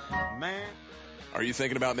snow. Man. Are you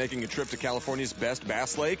thinking about making a trip to California's best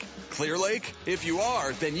bass lake, Clear Lake? If you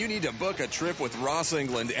are, then you need to book a trip with Ross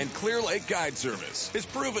England and Clear Lake Guide Service. His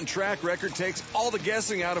proven track record takes all the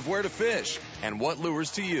guessing out of where to fish and what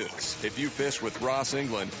lures to use. If you fish with Ross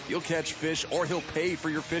England, you'll catch fish or he'll pay for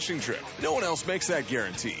your fishing trip. No one else makes that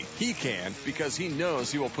guarantee. He can because he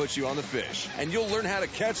knows he will put you on the fish and you'll learn how to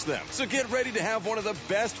catch them. So get ready to have one of the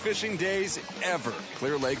best fishing days ever.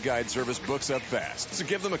 Clear Lake Guide Service books up fast. So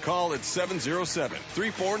give them a call at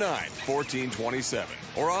 707-349-1427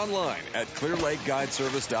 or online at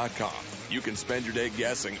clearlakeguideservice.com. You can spend your day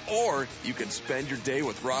guessing or you can spend your day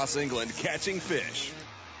with Ross England catching fish.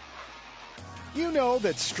 You know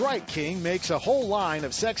that Strike King makes a whole line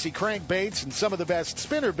of sexy crankbaits and some of the best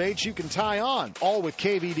spinner baits you can tie on, all with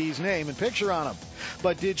KVD's name and picture on them.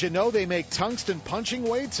 But did you know they make tungsten punching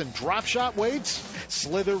weights and drop shot weights?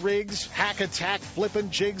 Slither rigs, hack attack flippin'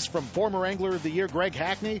 jigs from former Angler of the Year Greg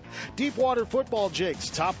Hackney, deep water football jigs,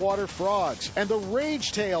 top water frogs, and the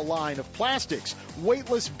Rage Tail line of plastics,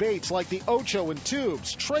 weightless baits like the Ocho and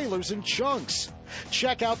tubes, trailers and chunks.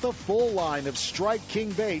 Check out the full line of Strike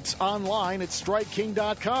King baits online at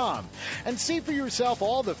StrikeKing.com and see for yourself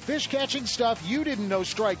all the fish-catching stuff you didn't know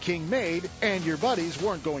Strike King made and your buddies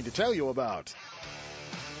weren't going to tell you about.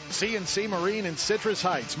 C&C Marine in Citrus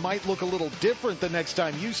Heights might look a little different the next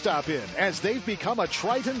time you stop in, as they've become a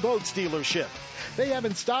Triton Boats dealership. They have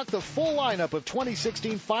in stock the full lineup of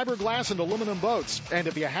 2016 fiberglass and aluminum boats. And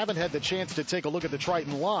if you haven't had the chance to take a look at the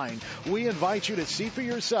Triton line, we invite you to see for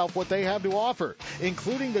yourself what they have to offer,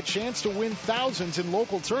 including the chance to win thousands in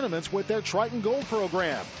local tournaments with their Triton Gold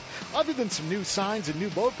program. Other than some new signs and new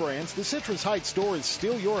boat brands, the Citrus Heights store is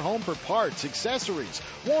still your home for parts, accessories,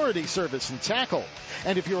 warranty service, and tackle.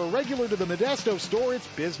 And if you're a regular to the Modesto store, it's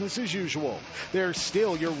business as usual. They're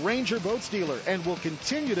still your Ranger Boats dealer and will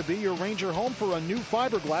continue to be your Ranger home for a new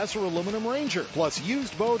fiberglass or aluminum Ranger, plus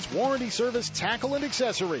used boats, warranty service, tackle, and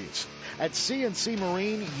accessories. At C&C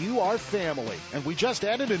Marine, you are family, and we just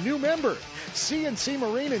added a new member. C&C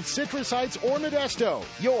Marine in Citrus Heights or Modesto,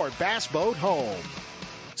 your bass boat home.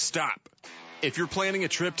 Stop. If you're planning a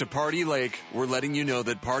trip to Party Lake, we're letting you know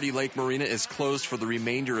that Party Lake Marina is closed for the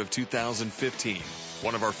remainder of 2015.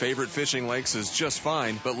 One of our favorite fishing lakes is just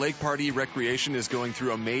fine, but Lake Party Recreation is going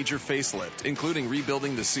through a major facelift, including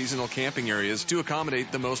rebuilding the seasonal camping areas to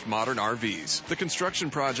accommodate the most modern RVs. The construction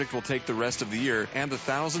project will take the rest of the year, and the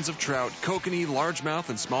thousands of trout, kokanee, largemouth,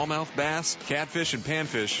 and smallmouth bass, catfish, and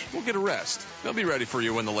panfish will get a rest. They'll be ready for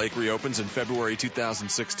you when the lake reopens in February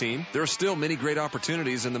 2016. There are still many great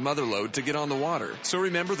opportunities in the motherlode to get on the water, so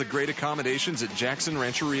remember the great accommodations at Jackson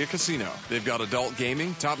Rancheria Casino. They've got adult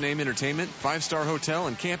gaming, top-name entertainment, 5-star hotel,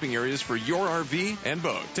 and camping areas for your RV and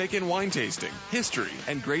boat. Take in wine tasting, history,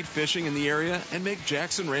 and great fishing in the area, and make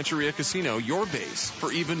Jackson Rancheria Casino your base for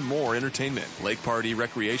even more entertainment. Lake Party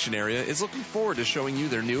Recreation Area is looking forward to showing you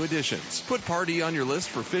their new additions. Put Party on your list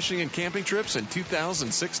for fishing and camping trips in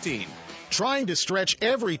 2016. Trying to stretch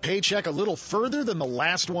every paycheck a little further than the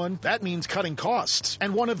last one? That means cutting costs.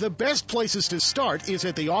 And one of the best places to start is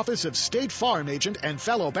at the office of State Farm agent and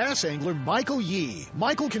fellow bass angler Michael Yee.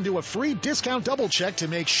 Michael can do a free discount double check to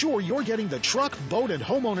make sure you're getting the truck, boat, and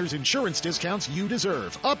homeowners insurance discounts you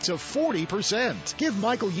deserve, up to 40%. Give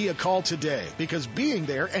Michael Yee a call today, because being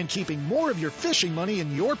there and keeping more of your fishing money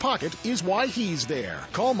in your pocket is why he's there.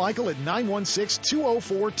 Call Michael at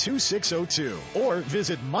 916-204-2602 or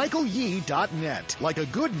visit michaelyee.net. Like a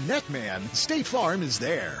good net man, State Farm is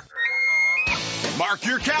there. Mark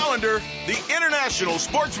your calendar. The International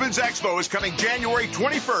Sportsman's Expo is coming January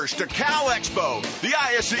 21st to Cal Expo. The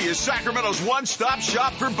ISE is Sacramento's one-stop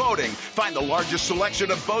shop for boating. Find the largest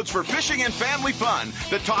selection of boats for fishing and family fun.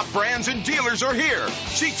 The top brands and dealers are here.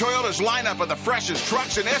 See Toyota's lineup of the freshest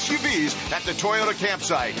trucks and SUVs at the Toyota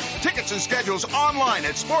campsite. Tickets and schedules online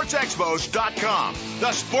at sportsexpos.com.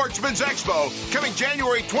 The Sportsman's Expo coming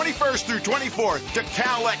January 21st through 24th to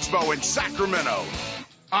Cal Expo in Sacramento.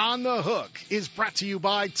 On the Hook is brought to you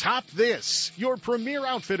by Top This, your premier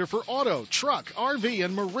outfitter for auto, truck, RV,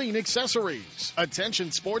 and marine accessories.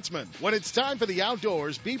 Attention sportsmen, when it's time for the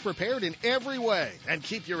outdoors, be prepared in every way and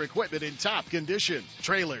keep your equipment in top condition.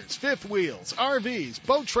 Trailers, fifth wheels, RVs,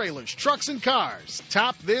 boat trailers, trucks, and cars.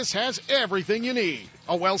 Top This has everything you need.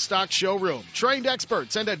 A well-stocked showroom, trained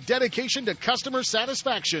experts, and a dedication to customer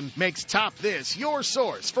satisfaction makes Top This your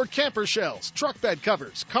source for camper shells, truck bed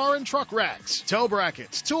covers, car and truck racks, tow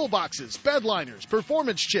brackets, toolboxes, bed liners,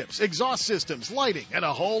 performance chips, exhaust systems, lighting, and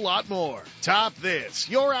a whole lot more. Top This,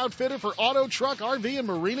 your outfitter for auto, truck, RV, and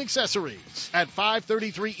marine accessories at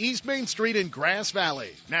 533 East Main Street in Grass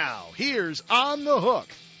Valley. Now, here's On the Hook.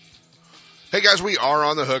 Hey, guys, we are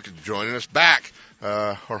On the Hook. Joining us back,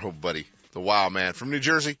 our old buddy, the Wild Man from New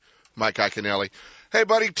Jersey, Mike Iaconelli. Hey,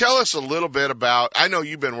 buddy, tell us a little bit about, I know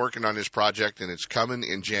you've been working on this project, and it's coming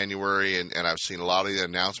in January, and I've seen a lot of the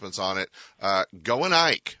announcements on it. Going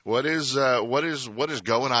Ike. What is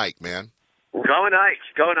Going Ike, man? Going Ike.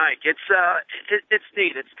 It's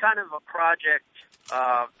neat. It's kind of a project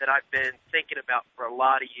that I've been thinking about for a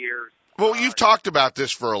lot of years. Well, you've talked about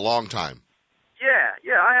this for a long time. Yeah,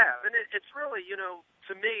 I have. And it's really,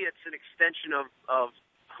 to me, it's an extension of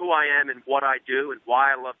who I am and what I do and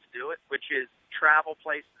why I love to do it, which is travel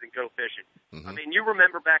places and go fishing. Mm-hmm. I mean, you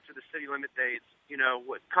remember back to the City Limit days,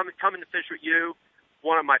 coming to fish with you,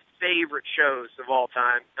 one of my favorite shows of all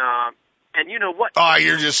time. And you know what? Oh,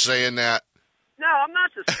 you're just saying that. No, I'm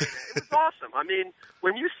not just saying that. It was awesome. I mean,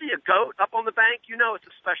 when you see a goat up on the bank, you know it's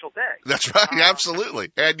a special day. That's right,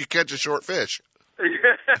 absolutely. And you catch a short fish.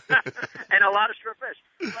 And a lot of short fish.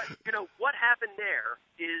 But, you know, what happened there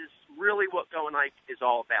is really what Going Ike is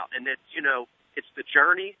all about. And it's, you know, it's the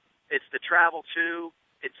journey, it's the travel to,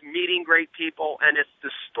 it's meeting great people, and it's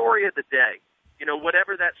the story of the day. You know,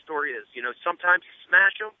 whatever that story is. You know, sometimes you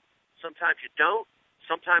smash them, sometimes you don't.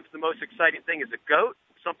 Sometimes the most exciting thing is a goat.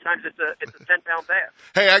 Sometimes it's a 10-pound bass.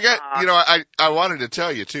 Hey, I wanted to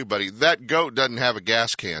tell you too, buddy. That goat doesn't have a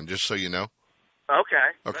gas can, just so you know.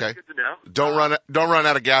 Okay. Okay. That's good to know. Don't run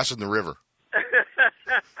out of gas in the river.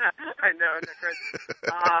 I know, isn't that crazy?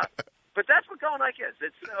 But that's what Going Ike is.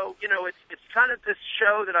 It's it's kind of this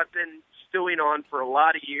show that I've been stewing on for a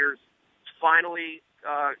lot of years. It's finally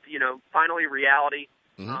reality.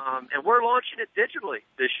 Mm-hmm. And we're launching it digitally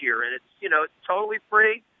this year, and it's totally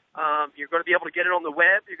free. You're going to be able to get it on the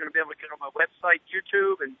web. You're going to be able to get it on my website,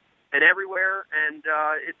 YouTube, and everywhere. And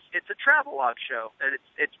it's a travel log show, and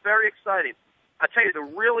it's very exciting. I tell you, the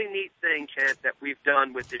really neat thing, Kent, that we've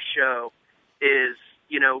done with this show is,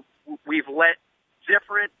 we've let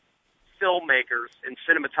different filmmakers and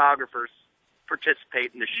cinematographers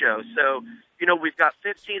participate in the show. So, we've got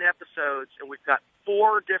 15 episodes, and we've got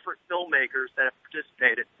 4 different filmmakers that have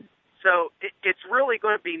participated. So it's really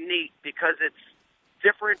going to be neat because it's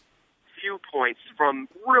different viewpoints from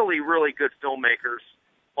really, really good filmmakers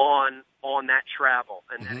on that travel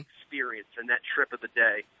and that experience and that trip of the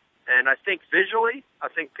day. And I think visually,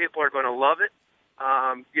 people are going to love it.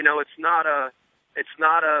 It's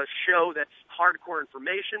not a show that's hardcore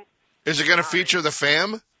information. Is it going to feature the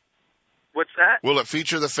fam? What's that? Will it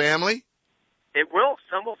feature the family? It will.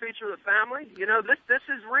 Some will feature the family. This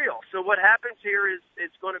is real. So what happens here is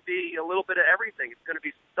it's going to be a little bit of everything. It's going to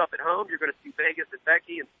be stuff at home. You're going to see Vegas and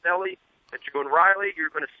Becky and Stelly and Joe and Riley. You're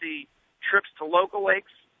going to see trips to local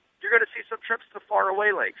lakes. You're going to see some trips to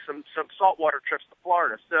faraway lakes, some saltwater trips to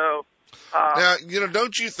Florida. So now,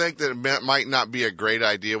 don't you think that it might not be a great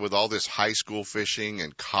idea with all this high school fishing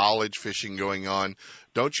and college fishing going on?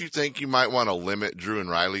 Don't you think you might want to limit Drew and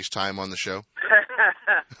Riley's time on the show?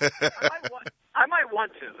 I might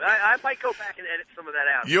want to. I might go back and edit some of that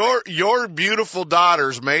out. Your beautiful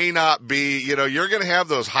daughters may not be, you're going to have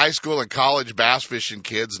those high school and college bass fishing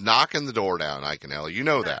kids knocking the door down, Iaconelli. You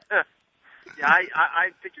know that. Yeah,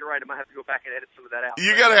 I think you're right. I might have to go back and edit some of that out.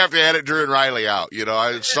 You got to have to edit Drew and Riley out.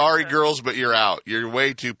 I'm sorry, girls, but you're out. You're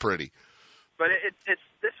way too pretty. But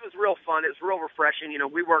this was real fun. It was real refreshing.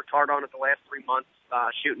 We worked hard on it the last 3 months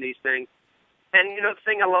shooting these things. And, the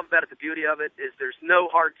thing I love about it, the beauty of it, is there's no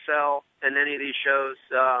hard sell in any of these shows.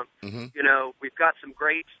 We've got some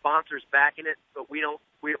great sponsors backing it, but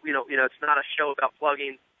it's not a show about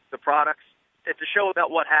plugging the products. It's a show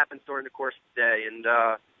about what happens during the course of the day. And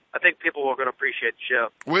I think people are going to appreciate the show.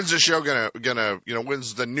 When's the show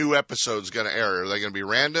when's the new episodes going to air? Are they going to be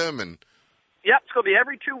random? Yep, it's going to be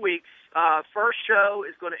every 2 weeks. First show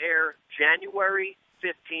is going to air January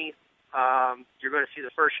 15th. You're going to see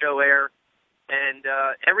the first show air. And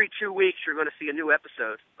every 2 weeks, you're going to see a new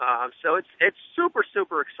episode. So it's super,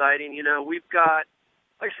 super exciting. We've got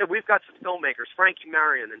some filmmakers, Frankie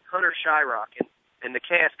Marion and Hunter Shyrock and the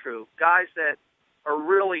cast crew, guys that are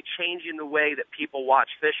really changing the way that people watch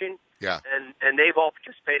fishing. Yeah. And they've all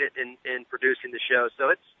participated in producing the show. So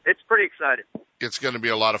it's pretty exciting. It's going to be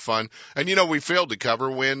a lot of fun. And, we failed to cover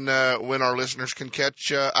when our listeners can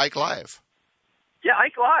catch Ike Live. Yeah,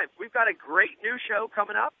 Ike Live. We've got a great new show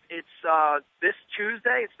coming up. It's this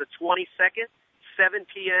Tuesday. It's the 22nd, 7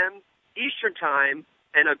 p.m. Eastern Time.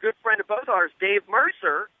 And a good friend of both ours, Dave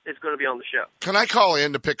Mercer, is going to be on the show. Can I call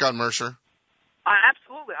in to pick on Mercer?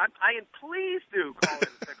 Absolutely. I am pleased to call in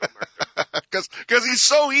to pick on Mercer. Because he's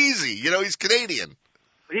so easy. He's Canadian.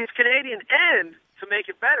 He's Canadian, and to make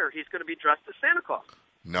it better, he's going to be dressed as Santa Claus.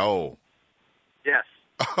 No. Yes.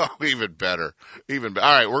 Oh, even better. All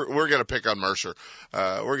right, we're going to pick on Mercer.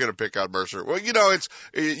 We're going to pick on Mercer. Well, it's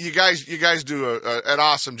you guys do an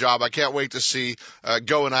awesome job. I can't wait to see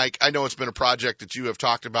Going Ike. I know it's been a project that you have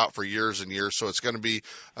talked about for years and years, so it's going to be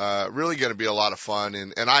really going to be a lot of fun.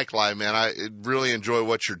 And Ike Live, man, I really enjoy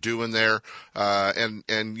what you're doing there. And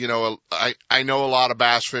I know a lot of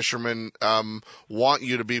bass fishermen want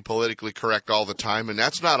you to be politically correct all the time, and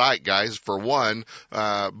that's not Ike, guys, for one.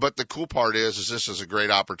 But the cool part is this is a great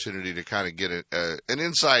great opportunity to kind of get an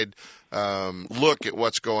inside look at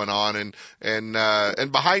what's going on,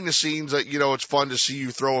 and behind the scenes, you know, it's fun to see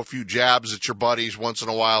you throw a few jabs at your buddies once in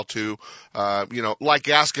a while too. You know, like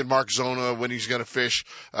asking Mark Zona when he's going to fish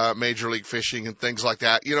Major League Fishing and things like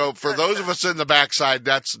that. You know, for those of us in the backside,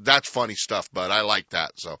 that's funny stuff, but I like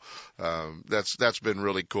that. So that's been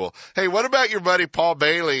really cool. Hey, what about your buddy Paul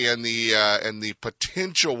Bailey and the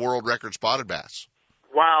potential world record spotted bass?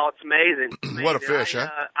 Wow, it's amazing. What a fish, huh?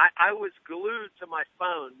 I was glued to my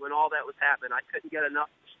phone when all that was happening. I couldn't get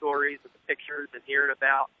enough of the stories of the pictures and hearing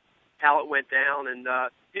about how it went down. And,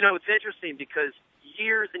 you know, it's interesting because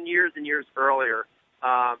years and years and years earlier,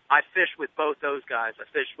 I fished with both those guys. I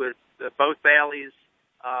fished with both Baileys.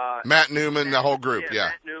 Matt Newman, the whole group,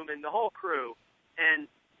 yeah. Matt Newman, the whole crew. And,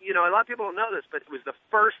 you know, a lot of people don't know this, but it was the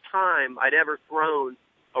first time I'd ever thrown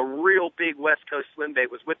a real big West Coast swim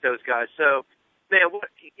bait was with those guys. So, man,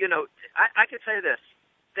 you know, I can say this.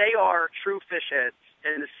 They are true fish heads.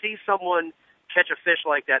 And to see someone catch a fish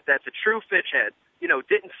like that, that's a true fish head, you know,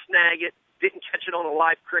 didn't snag it, didn't catch it on a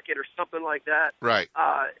live cricket or something like that. Right.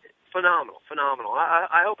 Phenomenal.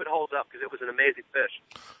 I hope it holds up because it was an amazing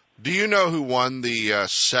fish. Do you know who won the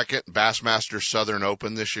second Bassmaster Southern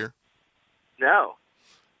Open this year? No.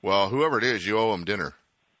 Well, whoever it is, you owe them dinner.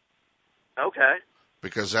 Okay.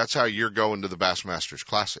 Because that's how you're going to the Bassmasters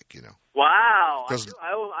Classic, you know. Wow.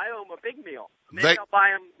 I owe them a big meal. Maybe I'll buy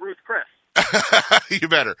them Ruth Chris. You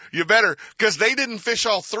better, because they didn't fish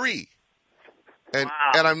all three. And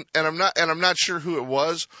wow. I'm not sure who it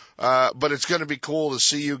was, but it's going to be cool to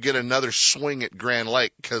see you get another swing at Grand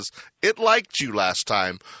Lake because it liked you last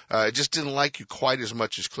time. It just didn't like you quite as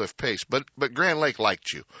much as Cliff Pace, but Grand Lake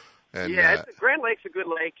liked you. And, yeah, Grand Lake's a good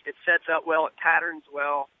lake. It sets up well. It patterns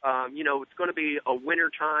well. You know, it's going to be a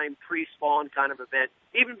wintertime pre-spawn kind of event.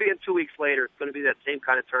 Even being 2 weeks later, it's going to be that same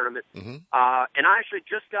kind of tournament. Mm-hmm. And I actually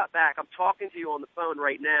just got back. I'm talking to you on the phone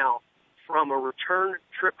right now from a return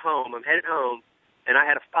trip home. I'm headed home, and I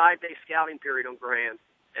had a 5-day scouting period on Grand.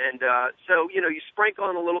 And so, you know, you sprinkle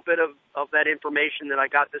in a little bit of that information that I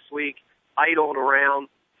got this week, idling around,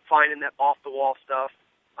 finding that off-the-wall stuff.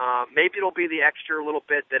 Maybe it'll be the extra little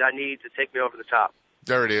bit that I need to take me over the top.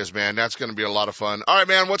 There it is, man. That's going to be a lot of fun. All right,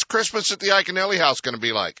 man, what's Christmas at the Iaconelli house going to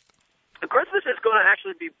be like? The Christmas is going to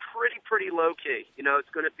actually be pretty low-key. You know, it's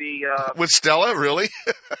going to be... With Stella, really?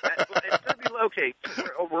 It's going to be low-key.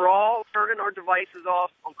 We're all turning our devices off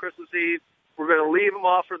on Christmas Eve. We're going to leave them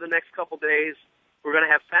off for the next couple days. We're going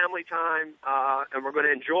to have family time, and we're going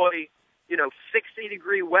to enjoy... you know,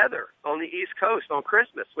 60-degree weather on the East Coast on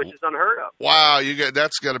Christmas, which is unheard of. Wow,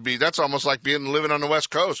 that's almost like living on the West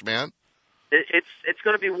Coast, man. It's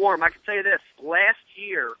going to be warm. I can tell you this. Last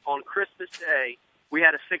year on Christmas Day, we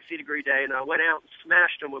had a 60-degree day, and I went out and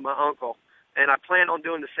smashed them with my uncle. And I plan on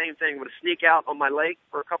doing the same thing. I'm going to sneak out on my lake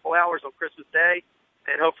for a couple hours on Christmas Day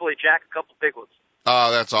and hopefully jack a couple big ones.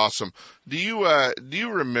 Oh, that's awesome. Do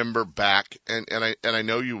you remember back, and I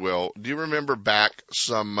know you will, do you remember back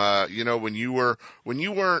some, you know, when you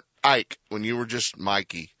weren't Ike, when you were just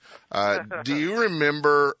Mikey, do you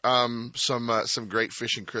remember, some great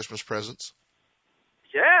fishing Christmas presents?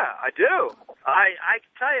 Yeah, I do. I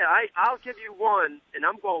can tell you, I'll give you one, and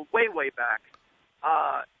I'm going way back.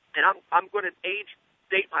 And I'm going to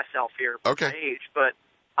date myself here. Okay. My age, but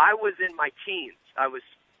I was in my teens. I was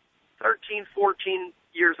 13, 14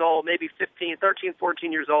 years old, maybe 13,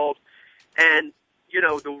 14 years old. And, you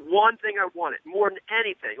know, the one thing I wanted more than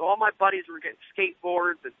anything, all my buddies were getting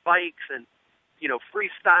skateboards and bikes and, you know,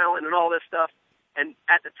 freestyling and all this stuff. And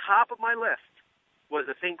at the top of my list was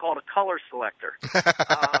a thing called a color selector.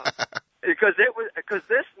 Because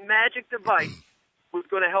this magic device was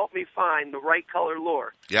going to help me find the right color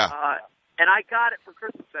lure. Yeah. And I got it for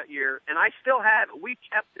Christmas that year, and I still have it. We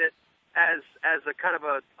kept it as a kind of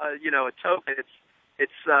a token. It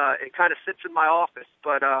kind of sits in my office.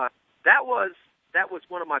 But that was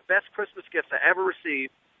one of my best Christmas gifts I ever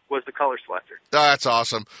received. Was the color selector. That's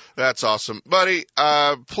awesome. That's awesome. Buddy,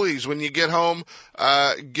 please, when you get home,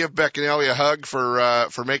 give Beck and Ellie a hug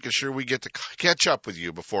for making sure we get to catch up with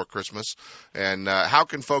you before Christmas. And how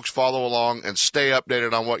can folks follow along and stay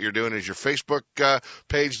updated on what you're doing? Is your Facebook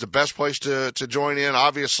page the best place to join in?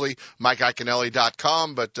 Obviously,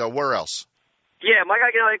 MikeIaconelli.com, but where else? Yeah,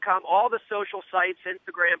 MikeIaconelli.com, all the social sites,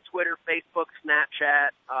 Instagram, Twitter, Facebook, Snapchat.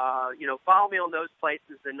 Follow me on those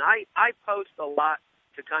places. And I post a lot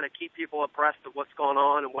to kind of keep people abreast of what's going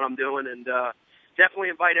on and what I'm doing. And definitely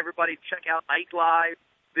invite everybody to check out Ike Live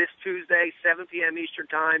this Tuesday, 7 p.m. Eastern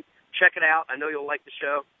Time. Check it out. I know you'll like the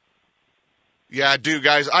show. Yeah, I do,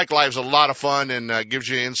 guys. Ike Live's a lot of fun and gives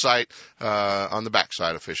you insight on the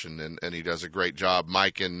backside of fishing, and he does a great job.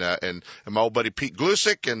 Mike and my old buddy Pete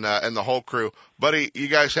Glusick and the whole crew. Buddy, you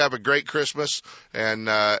guys have a great Christmas, and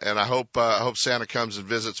I hope Santa comes and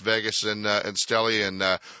visits Vegas and Stelly, and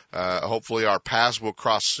hopefully our paths will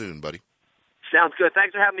cross soon, buddy. Sounds good.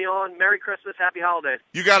 Thanks for having me on. Merry Christmas. Happy holidays.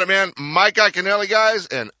 You got it, man. Mike Iaconelli, guys,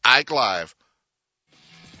 and Ike Live.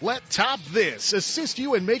 Let Top This assist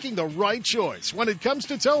you in making the right choice when it comes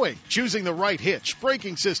to towing. Choosing the right hitch,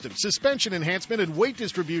 braking system, suspension enhancement, and weight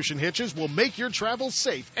distribution hitches will make your travel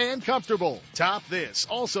safe and comfortable. Top This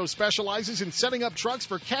also specializes in setting up trucks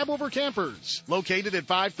for cab-over campers. Located at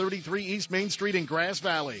 533 East Main Street in Grass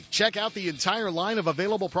Valley. Check out the entire line of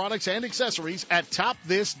available products and accessories at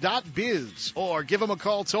topthis.biz or give them a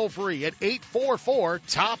call toll-free at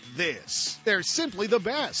 844-TOP-THIS. They're simply the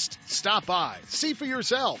best. Stop by, see for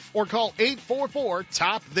yourself, or call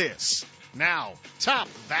 844-TOP-THIS. Now, top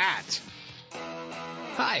that.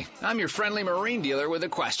 Hi, I'm your friendly marine dealer with a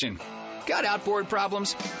question. Got outboard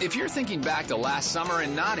problems? If you're thinking back to last summer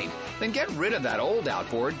and nodding, then get rid of that old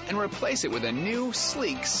outboard and replace it with a new,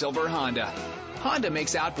 sleek silver Honda. Honda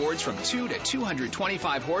makes outboards from 2 to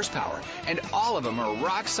 225 horsepower, and all of them are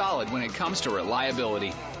rock solid when it comes to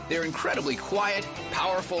reliability. They're incredibly quiet,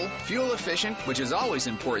 powerful, fuel efficient, which is always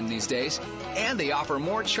important these days, and they offer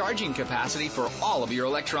more charging capacity for all of your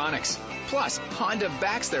electronics. Plus, Honda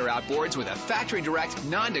backs their outboards with a factory-direct,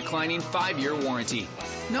 non-declining 5-year warranty.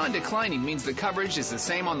 Non-declining means the coverage is the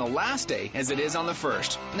same on the last day as it is on the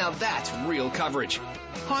first. Now that's real coverage.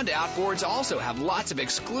 Honda outboards also have lots of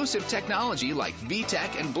exclusive technology like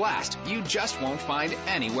VTEC and Blast you just won't find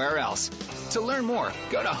anywhere else. To learn more,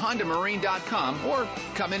 go to HondaMarine.com or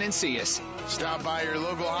come in and see us. Stop by your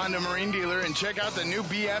local Honda Marine dealer and check out the new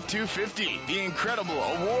BF250, the incredible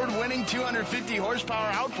award-winning 250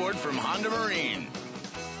 horsepower outboard from Honda Marine.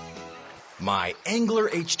 My Angler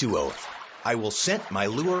H2O. I will scent my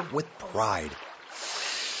lure with pride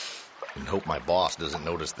and hope my boss doesn't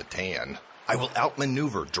notice the tan. I will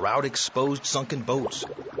outmaneuver drought-exposed sunken boats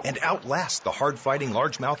and outlast the hard-fighting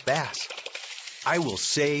largemouth bass. I will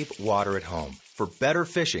save water at home for better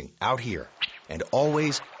fishing out here, and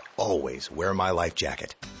always wear my life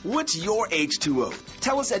jacket. What's your H2O?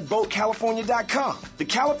 Tell us at BoatCalifornia.com. The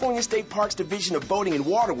California State Parks Division of Boating and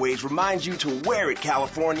Waterways reminds you to wear it,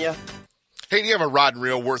 California. Hey, do you have a rod and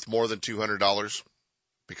reel worth more than $200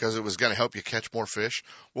 because it was going to help you catch more fish?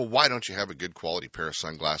 Well, why don't you have a good quality pair of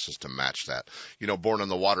sunglasses to match that? You know, born on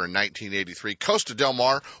the water in 1983, Costa Del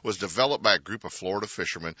Mar was developed by a group of Florida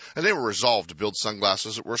fishermen, and they were resolved to build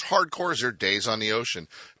sunglasses that were as hardcore as their days on the ocean.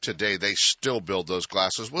 Today, they still build those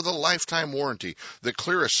glasses with a lifetime warranty, the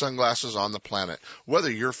clearest sunglasses on the planet.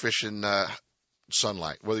 Whether you're fishing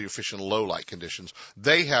sunlight, whether you're fishing low light conditions,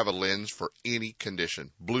 they have a lens for any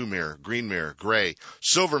condition. Blue mirror, green mirror, gray,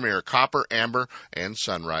 silver mirror, copper, amber, and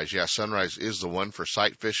sunrise. Yeah, sunrise is the one for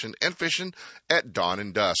sight fishing and fishing at dawn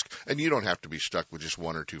and dusk. And you don't have to be stuck with just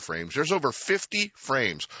one or two frames. There's over 50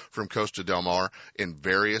 frames from Costa Del Mar in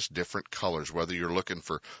various different colors, whether you're looking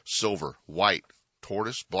for silver, white,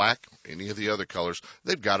 tortoise, black, any of the other colors.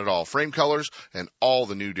 They've got it all. Frame colors and all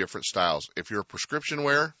the new different styles. If you're a prescription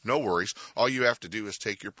wearer, no worries. All you have to do is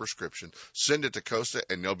take your prescription, send it to Costa,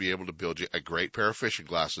 and they'll be able to build you a great pair of fishing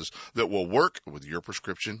glasses that will work with your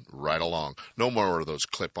prescription right along. No more of those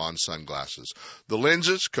clip-on sunglasses. The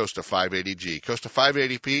lenses, Costa 580G, Costa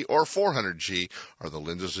 580P, or 400G are the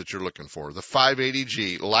lenses that you're looking for. The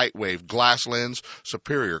 580G light wave glass lens,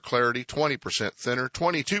 superior clarity, 20% thinner,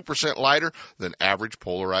 22% lighter than average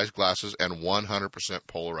polarized glasses, and 100%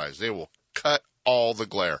 polarized. They will cut all the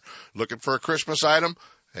glare. Looking for a Christmas item?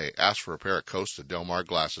 Hey, ask for a pair of Costa Del Mar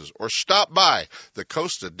glasses or stop by the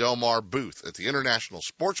Costa Del Mar booth at the International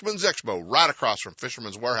Sportsman's Expo right across from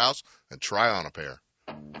Fisherman's Warehouse and try on a pair.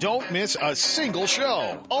 Don't miss a single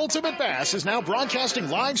show. Ultimate Bass is now broadcasting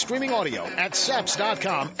live streaming audio at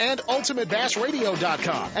seps.com and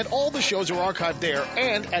ultimatebassradio.com. And all the shows are archived there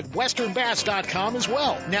and at westernbass.com as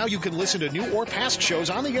well. Now you can listen to new or past shows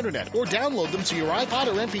on the internet or download them to your iPod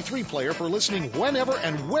or MP3 player for listening whenever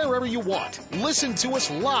and wherever you want. Listen to us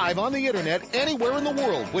live on the internet anywhere in the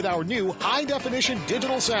world with our new high-definition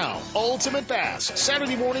digital sound. Ultimate Bass,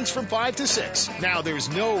 Saturday mornings from 5 to 6. Now there's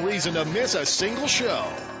no reason to miss a single show.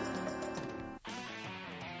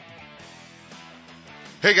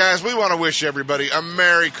 Hey guys, we want to wish everybody a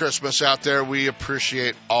Merry Christmas out there. We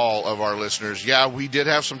appreciate all of our listeners. Yeah, we did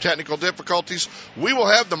have some technical difficulties. We will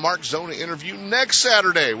have the Mark Zona interview next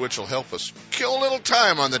Saturday, which will help us kill a little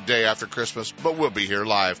time on the day after Christmas, but we'll be here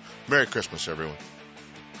live. Merry Christmas, everyone.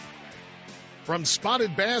 From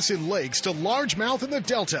spotted bass in lakes to largemouth in the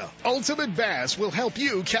Delta, Ultimate Bass will help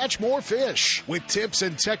you catch more fish. With tips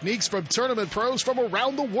and techniques from tournament pros from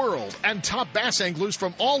around the world and top bass anglers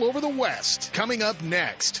from all over the West. Coming up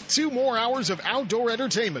next, 2 more hours of outdoor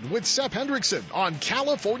entertainment with Sepp Hendrickson on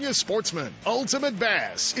California Sportsman. Ultimate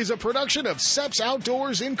Bass is a production of Sepp's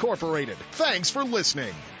Outdoors Incorporated. Thanks for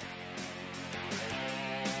listening.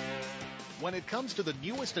 When it comes to the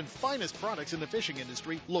newest and finest products in the fishing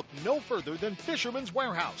industry, look no further than Fisherman's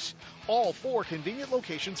Warehouse. All 4 convenient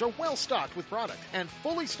locations are well stocked with product and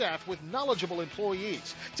fully staffed with knowledgeable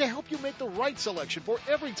employees to help you make the right selection for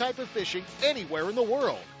every type of fishing anywhere in the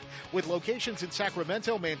world. With locations in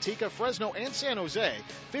Sacramento, Manteca, Fresno, and San Jose,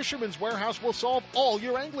 Fisherman's Warehouse will solve all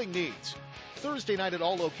your angling needs. Thursday night at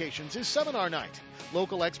all locations is seminar night.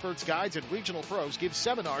 Local experts, guides, and regional pros give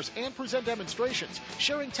seminars and present demonstrations,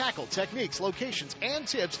 sharing tackle, techniques, locations, and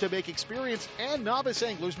tips to make experienced and novice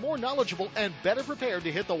anglers more knowledgeable and better prepared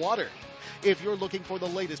to hit the water. If you're looking for the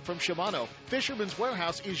latest from Shimano, Fisherman's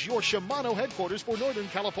Warehouse is your Shimano headquarters for Northern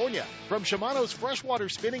California. From Shimano's freshwater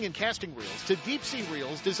spinning and casting reels to deep-sea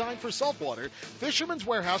reels designed for saltwater, Fisherman's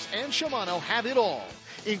Warehouse and Shimano have it all,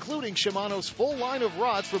 including Shimano's full line of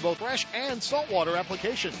rods for both fresh and saltwater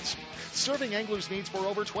applications. Serving anglers' needs for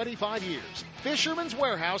over 25 years, Fisherman's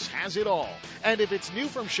Warehouse has it all. And if it's new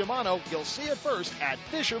from Shimano, you'll see it first at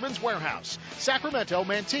Fisherman's Warehouse, Sacramento,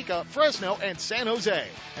 Manteca, Fresno, and San Jose.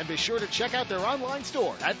 And be sure to check out their online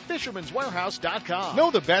store at fishermanswarehouse.com.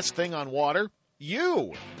 Know the best thing on water?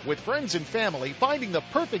 You. With friends and family, finding the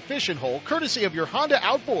perfect fishing hole courtesy of your Honda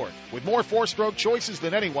Outboard. With more 4-stroke choices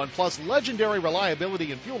than anyone, plus legendary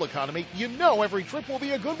reliability and fuel economy, you know every trip will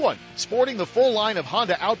be a good one. Sporting the full line of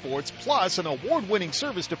Honda Outboards, plus an award-winning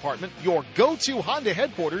service department, your go-to Honda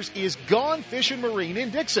headquarters is Gone Fishin' Marine in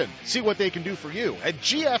Dixon. See what they can do for you at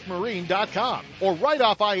gfmarine.com or right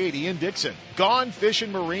off I-80 in Dixon. Gone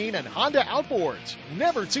Fishin' Marine and Honda Outboards.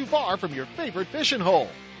 Never too far from your favorite fishing hole.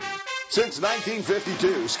 Since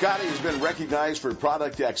 1952, Scotty has been recognized for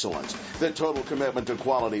product excellence. The total commitment to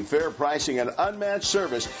quality, fair pricing, and unmatched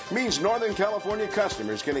service means Northern California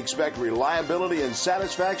customers can expect reliability and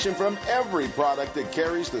satisfaction from every product that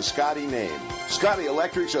carries the Scotty name. Scotty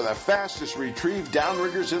Electrics are the fastest retrieved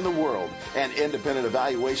downriggers in the world, and independent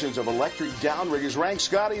evaluations of electric downriggers rank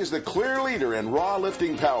Scotty as the clear leader in raw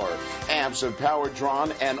lifting power, amps of power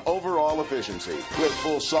drawn, and overall efficiency. With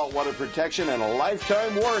full saltwater protection and a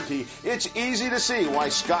lifetime warranty, it's easy to see why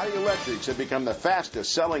Scotty Electrics have become the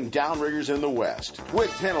fastest-selling downriggers in the West. With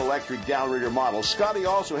 10 electric downrigger models, Scotty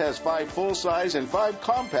also has 5 full-size and 5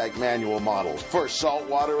 compact manual models. For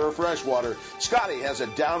saltwater or freshwater, Scotty has a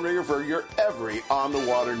downrigger for your every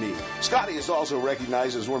on-the-water need. Scotty is also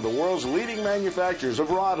recognized as one of the world's leading manufacturers of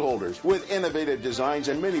rod holders. With innovative designs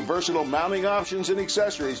and many versatile mounting options and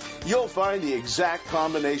accessories, you'll find the exact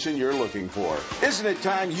combination you're looking for. Isn't it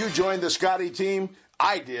time you joined the Scotty team?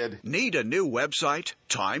 I did. Need a new website?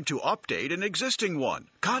 Time to update an existing one.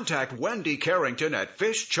 Contact Wendy Carrington at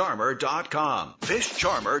FishCharmer.com.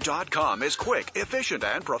 FishCharmer.com is quick, efficient,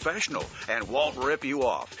 and professional, and won't rip you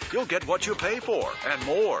off. You'll get what you pay for, and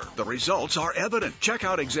more. The results are evident. Check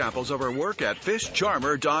out examples of her work at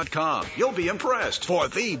FishCharmer.com. You'll be impressed. For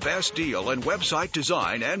the best deal in website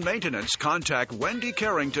design and maintenance, contact Wendy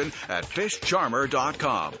Carrington at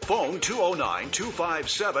FishCharmer.com. Phone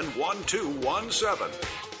 209-257-1217.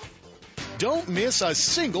 Don't miss a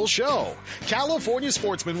single show. California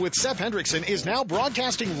Sportsman with Sepp Hendrickson is now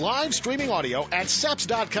broadcasting live streaming audio at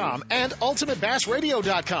Sepps.com and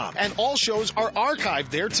UltimateBassRadio.com. And all shows are archived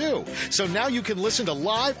there, too. So now you can listen to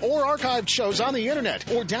live or archived shows on the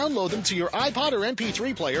Internet or download them to your iPod or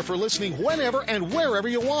MP3 player for listening whenever and wherever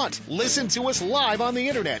you want. Listen to us live on the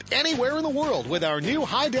Internet anywhere in the world with our new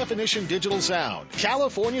high-definition digital sound.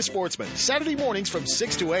 California Sportsman, Saturday mornings from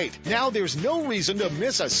 6 to 8. Now there's no reason to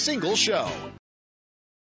miss a single show.